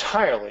not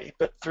entirely,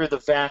 but through the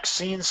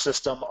vaccine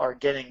system, are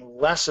getting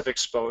less of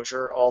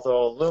exposure,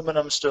 although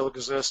aluminum still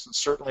exists, and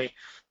certainly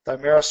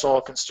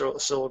thimerosal can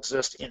still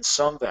exist in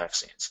some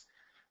vaccines.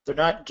 They're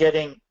not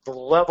getting the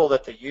level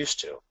that they used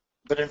to.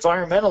 But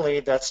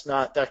environmentally,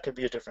 that could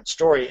be a different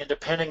story, and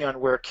depending on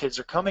where kids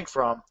are coming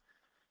from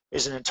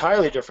is an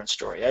entirely different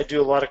story. I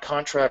do a lot of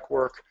contract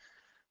work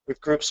with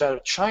groups out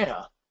of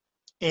China,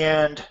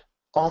 and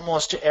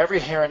almost every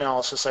hair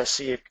analysis I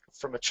see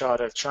from a child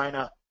out of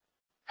China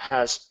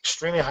has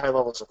extremely high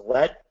levels of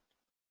lead,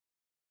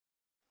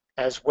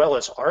 as well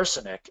as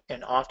arsenic,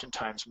 and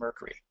oftentimes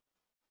mercury.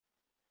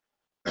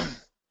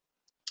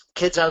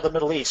 Kids out of the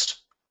Middle East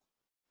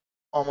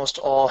almost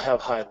all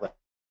have high lead.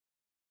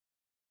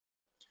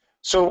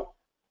 So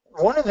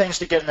one of the things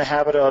to get in the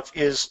habit of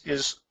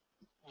is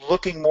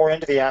looking more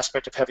into the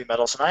aspect of heavy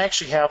metals, and I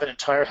actually have an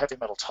entire heavy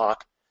metal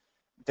talk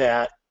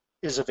that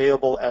is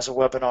available as a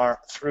webinar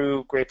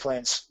through Great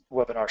Plains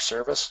webinar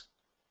service.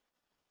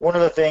 One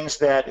of the things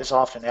that is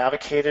often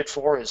advocated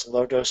for is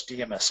low-dose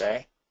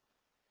DMSA.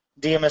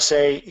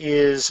 DMSA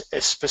is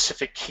a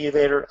specific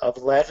chelator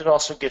of lead. It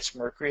also gets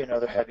mercury and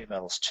other heavy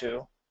metals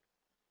too,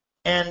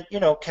 and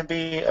can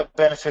be a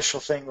beneficial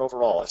thing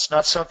overall. It's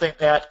not something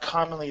that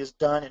commonly is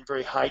done in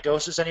very high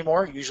doses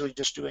anymore. Usually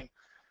just doing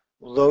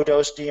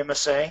low-dose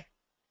DMSA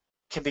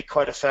can be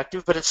quite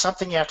effective, but it's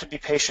something you have to be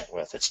patient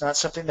with. It's not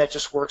something that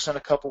just works in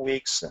a couple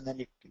weeks and then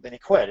you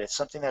quit. It's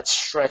something that's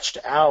stretched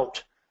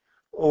out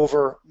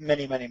over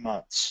many, many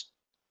months.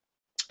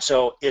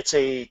 So it's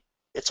a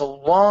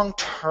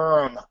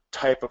long-term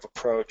type of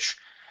approach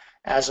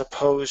as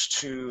opposed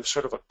to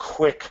sort of a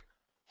quick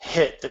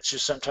hit that you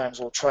sometimes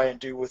will try and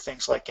do with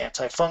things like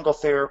antifungal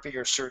therapy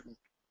or certain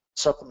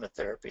supplement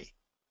therapy.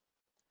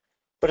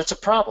 But it's a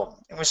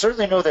problem, and we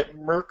certainly know that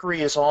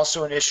mercury is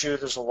also an issue.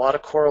 There's a lot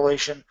of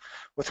correlation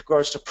with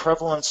regards to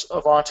prevalence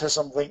of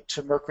autism linked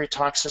to mercury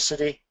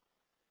toxicity.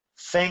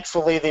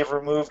 Thankfully, they've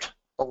removed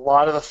a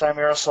lot of the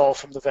thimerosal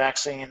from the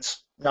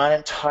vaccines. Not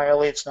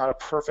entirely, it's not a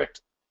perfect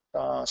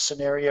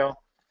scenario,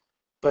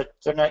 but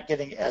they're not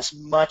getting as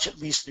much, at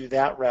least through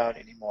that route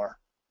anymore.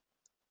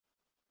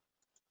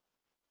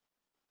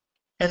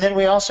 And then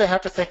we also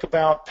have to think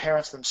about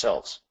parents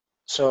themselves.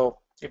 So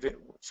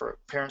for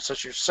parents such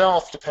as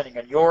yourself, depending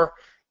on your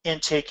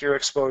intake, your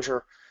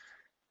exposure,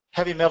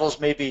 heavy metals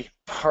may be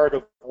part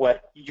of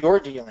what you're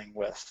dealing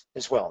with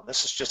as well.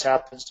 This just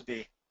happens to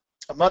be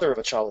a mother of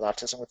a child with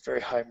autism with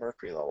very high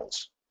mercury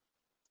levels.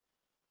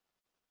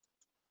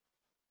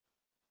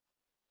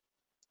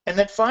 And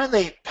then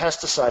finally,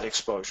 pesticide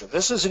exposure.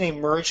 This is an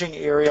emerging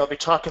area. I'll be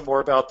talking more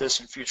about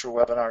this in future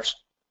webinars.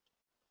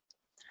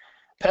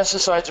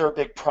 Pesticides are a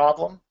big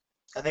problem.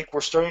 I think we're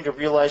starting to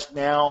realize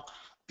now,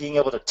 being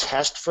able to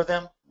test for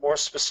them more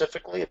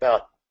specifically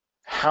about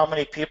how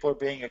many people are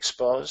being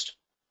exposed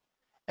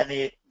and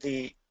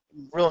the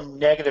real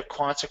negative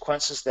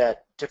consequences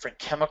that different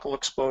chemical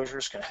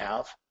exposures can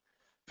have,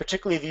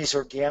 particularly these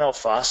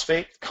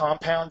organophosphate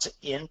compounds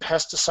in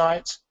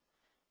pesticides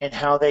and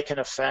how they can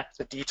affect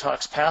the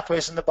detox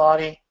pathways in the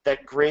body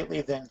that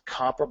greatly then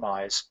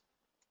compromise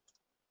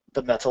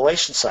the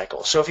methylation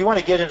cycle. So if you want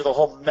to get into the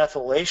whole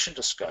methylation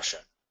discussion,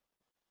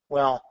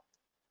 Well,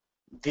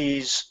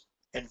 these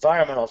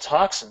environmental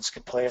toxins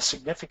can play a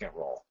significant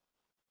role.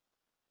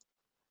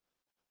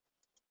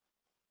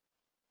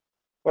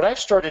 What I've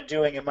started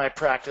doing in my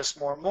practice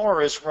more and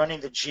more is running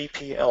the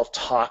GPL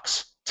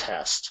tox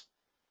test.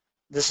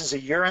 This is a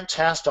urine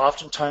test,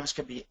 oftentimes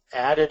can be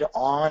added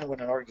on when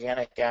an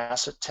organic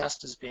acid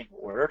test is being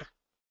ordered.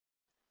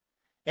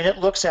 And it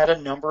looks at a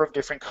number of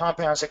different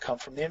compounds that come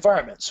from the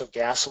environment. So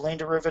gasoline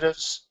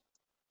derivatives,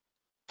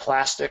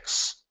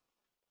 plastics,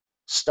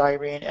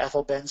 styrene,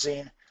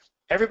 ethylbenzene.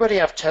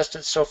 Everybody I've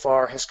tested so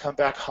far has come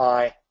back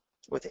high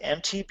with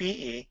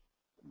MTBE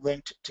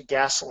linked to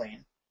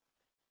gasoline,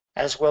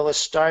 as well as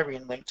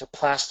styrene linked to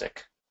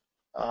plastic.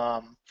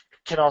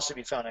 Can also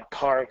be found in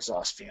car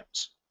exhaust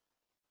fumes.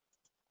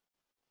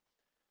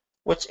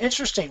 What's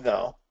interesting,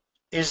 though,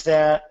 is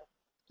that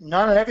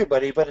not in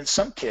everybody, but in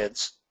some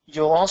kids,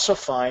 you'll also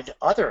find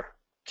other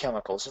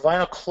chemicals.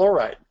 Vinyl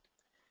chloride,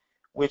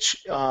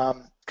 which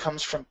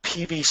comes from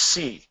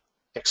PVC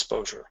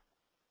exposure,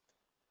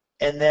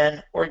 and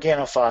then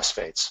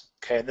organophosphates.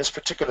 Okay, in this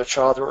particular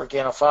child, their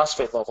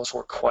organophosphate levels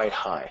were quite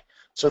high.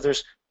 So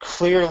there's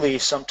clearly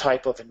some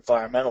type of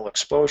environmental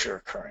exposure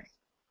occurring.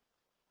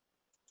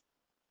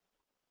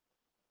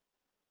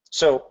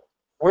 So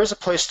where's a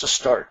place to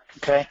start?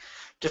 Okay,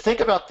 to think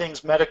about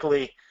things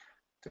medically,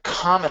 the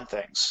common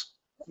things.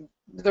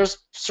 There's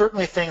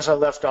certainly things I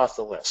left off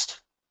the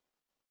list,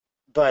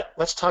 but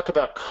let's talk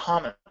about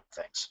common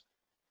things.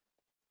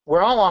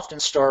 Where I'll often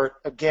start,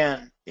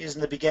 again, is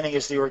in the beginning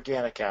is the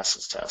organic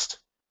acids test.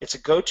 It's a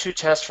go-to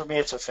test for me.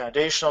 It's a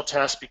foundational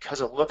test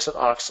because it looks at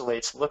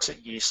oxalates, looks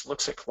at yeast,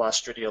 looks at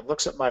Clostridia,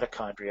 looks at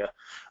mitochondria,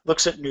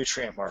 looks at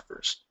nutrient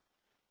markers.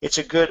 It's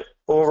a good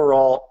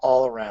overall,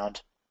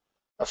 all-around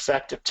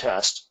effective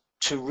test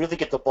to really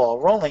get the ball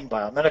rolling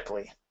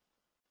biomedically.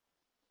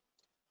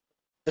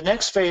 The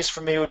next phase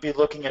for me would be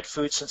looking at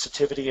food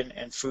sensitivity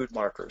and food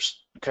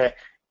markers. Okay,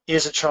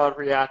 is a child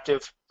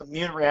reactive,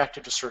 immune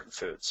reactive to certain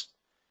foods?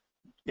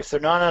 If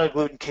they're not on a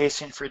gluten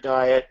casein-free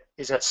diet,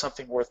 is that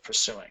something worth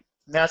pursuing?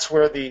 And that's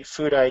where the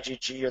food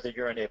IgG or the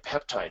urine A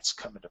peptides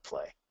come into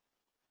play.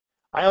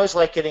 I always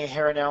like getting a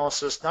hair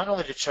analysis, not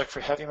only to check for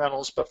heavy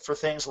metals, but for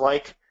things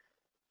like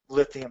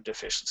lithium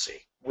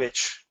deficiency,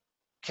 which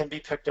can be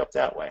picked up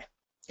that way.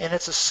 And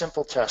it's a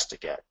simple test to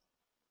get.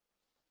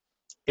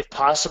 If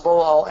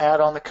possible, I'll add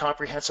on the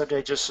comprehensive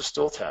digestive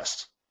stool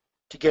test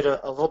to get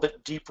a little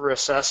bit deeper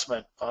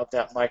assessment of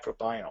that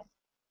microbiome.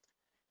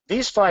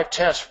 These 5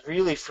 tests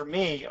really, for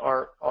me,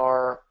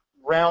 are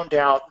round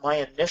out my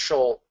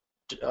initial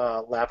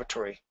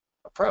laboratory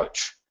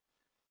approach.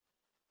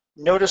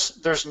 Notice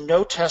there's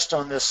no test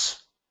on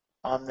this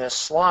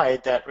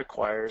slide that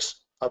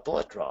requires a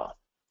blood draw.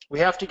 We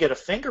have to get a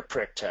finger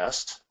prick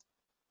test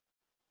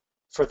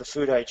for the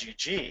food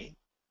IgG,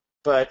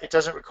 but it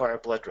doesn't require a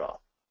blood draw.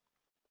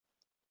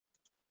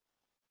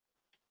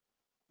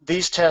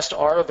 These tests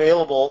are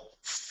available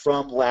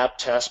from Lab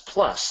Test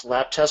Plus.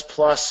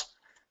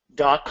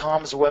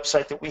 LabTestPlus.com is a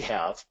website that we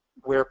have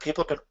where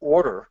people can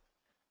order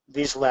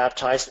these lab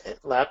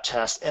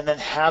tests and then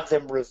have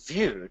them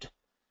reviewed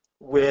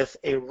with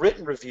a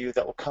written review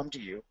that will come to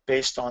you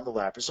based on the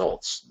lab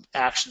results,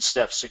 action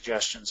steps,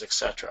 suggestions,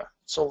 etc.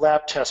 So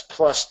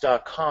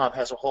LabTestPlus.com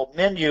has a whole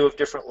menu of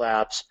different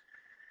labs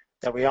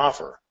that we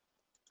offer.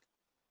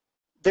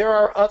 There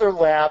are other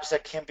labs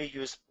that can be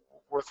used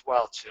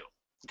worthwhile too.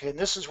 Okay, and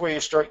this is where you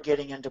start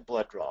getting into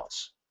blood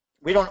draws.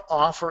 We don't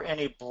offer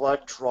any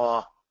blood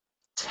draw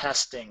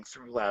testing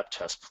through Lab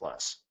Test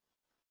Plus.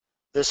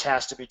 This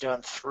has to be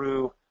done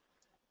through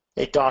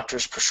a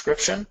doctor's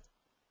prescription.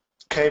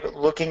 Okay, but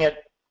looking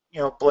at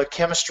blood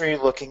chemistry,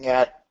 looking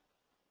at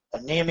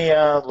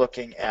anemia,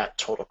 looking at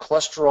total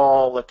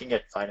cholesterol, looking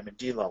at vitamin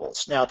D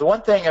levels. Now, the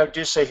one thing I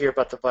do say here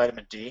about the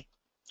vitamin D,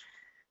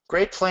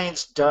 Great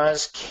Plains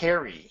does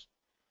carry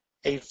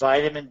a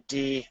vitamin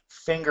D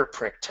finger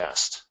prick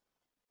test.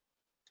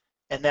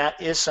 And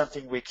that is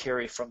something we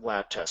carry from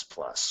Lab Test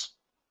Plus.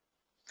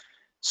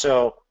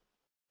 So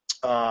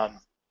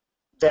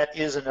that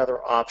is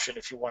another option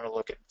if you want to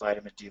look at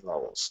vitamin D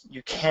levels.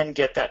 You can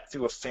get that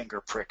through a finger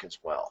prick as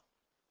well.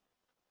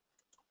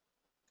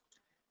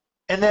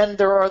 And then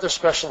there are other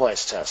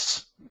specialized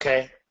tests.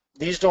 Okay,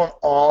 these don't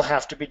all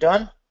have to be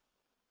done,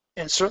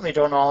 and certainly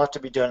don't all have to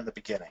be done in the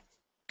beginning.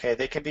 Okay,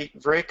 they can be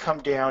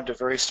come down to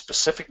very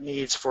specific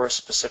needs for a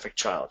specific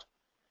child.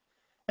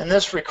 And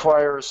this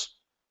requires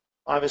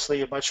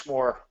obviously a much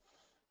more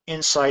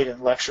insight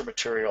and lecture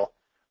material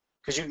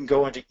because you can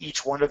go into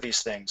each one of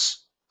these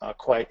things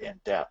quite in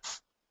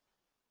depth.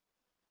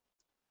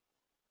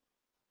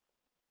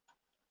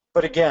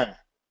 But again,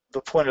 the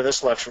point of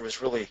this lecture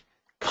was really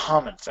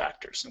common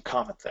factors and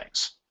common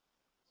things.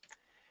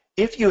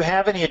 If you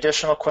have any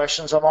additional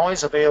questions, I'm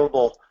always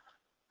available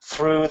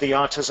through the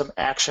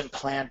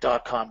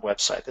autismactionplan.com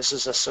website. This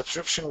is a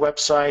subscription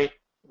website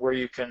where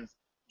you can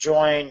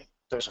join.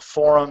 There's a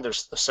forum,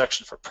 there's a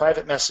section for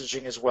private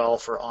messaging as well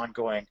for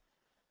ongoing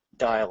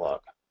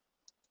dialogue.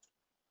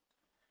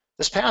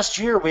 This past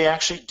year, we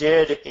actually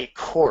did a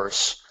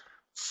course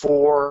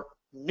for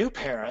new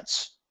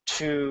parents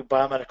to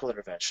biomedical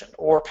intervention,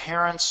 or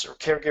parents or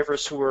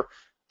caregivers who are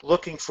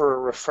looking for a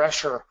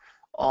refresher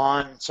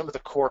on some of the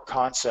core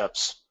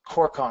concepts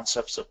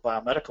of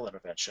biomedical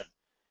intervention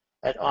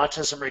at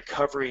Autism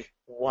Recovery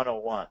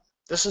 101.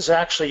 This is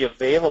actually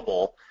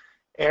available.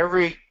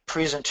 Every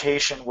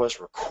presentation was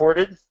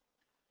recorded,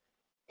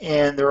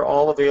 and they're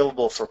all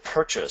available for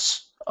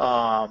purchase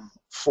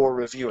for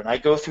review. And I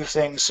go through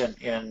things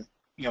in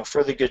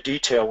fairly good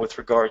detail with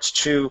regards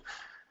to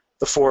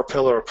the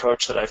four-pillar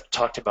approach that I've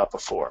talked about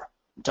before: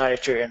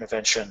 dietary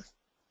intervention,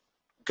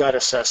 gut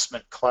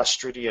assessment,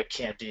 Clostridia,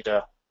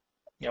 Candida,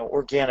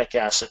 organic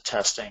acid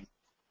testing,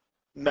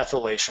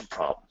 methylation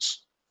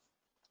problems.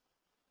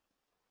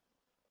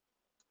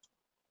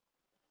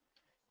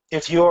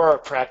 If you are a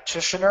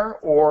practitioner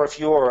or if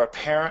you are a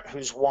parent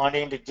who's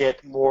wanting to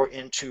get more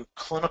into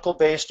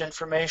clinical-based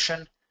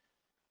information,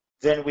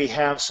 then we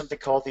have something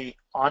called the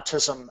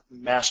Autism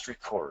Mastery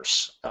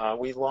Course.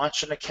 We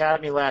launched an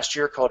academy last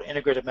year called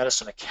Integrated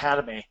Medicine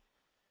Academy.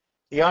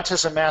 The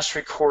Autism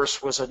Mastery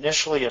Course was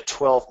initially a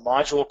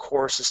 12-module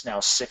course. It's now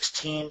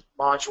 16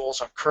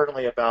 modules. I'm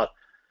currently about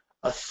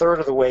a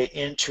third of the way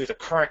into the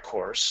current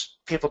course.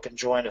 People can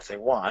join if they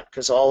want,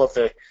 because all of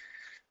the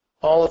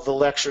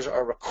lectures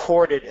are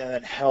recorded and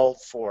then held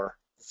for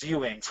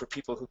viewing for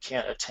people who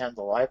can't attend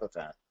the live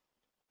event.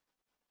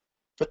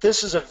 But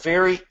this is a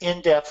very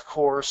in-depth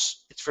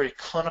course. It's very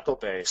clinical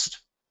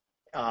based,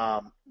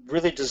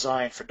 really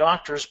designed for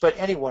doctors, but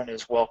anyone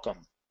is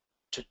welcome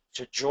to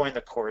join the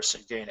course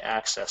and gain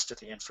access to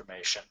the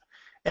information.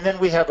 And then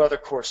we have other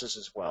courses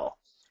as well.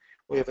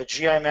 We have a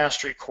GI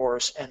Mastery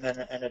course and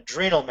then an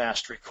Adrenal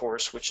Mastery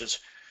course, which is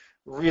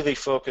really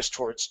focused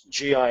towards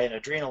GI and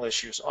adrenal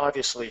issues,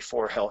 obviously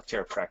for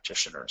healthcare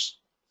practitioners.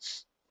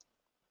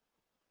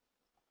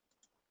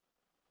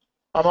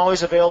 I'm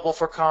always available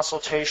for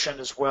consultation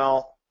as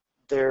well.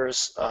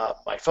 There's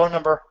my phone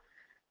number.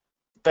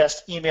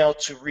 Best email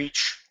to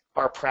reach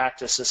our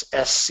practice is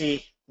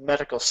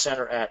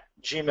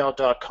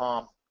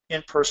scmedicalcenter@gmail.com.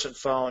 In-person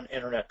phone,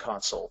 internet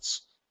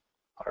consults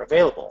are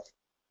available.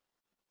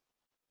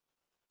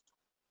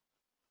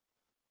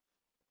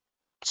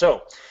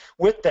 So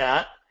with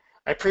that,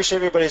 I appreciate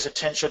everybody's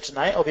attention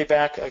tonight. I'll be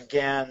back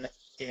again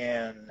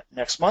in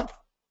next month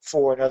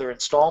for another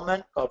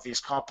installment of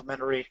these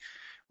complimentary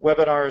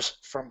webinars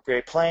from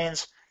Great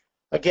Plains.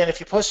 Again, if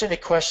you post any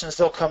questions,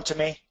 they'll come to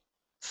me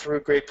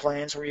through Great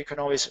Plains, or you can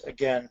always,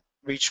 again,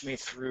 reach me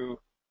through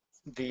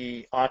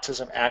the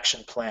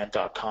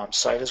autismactionplan.com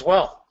site as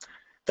well.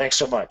 Thanks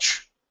so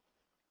much.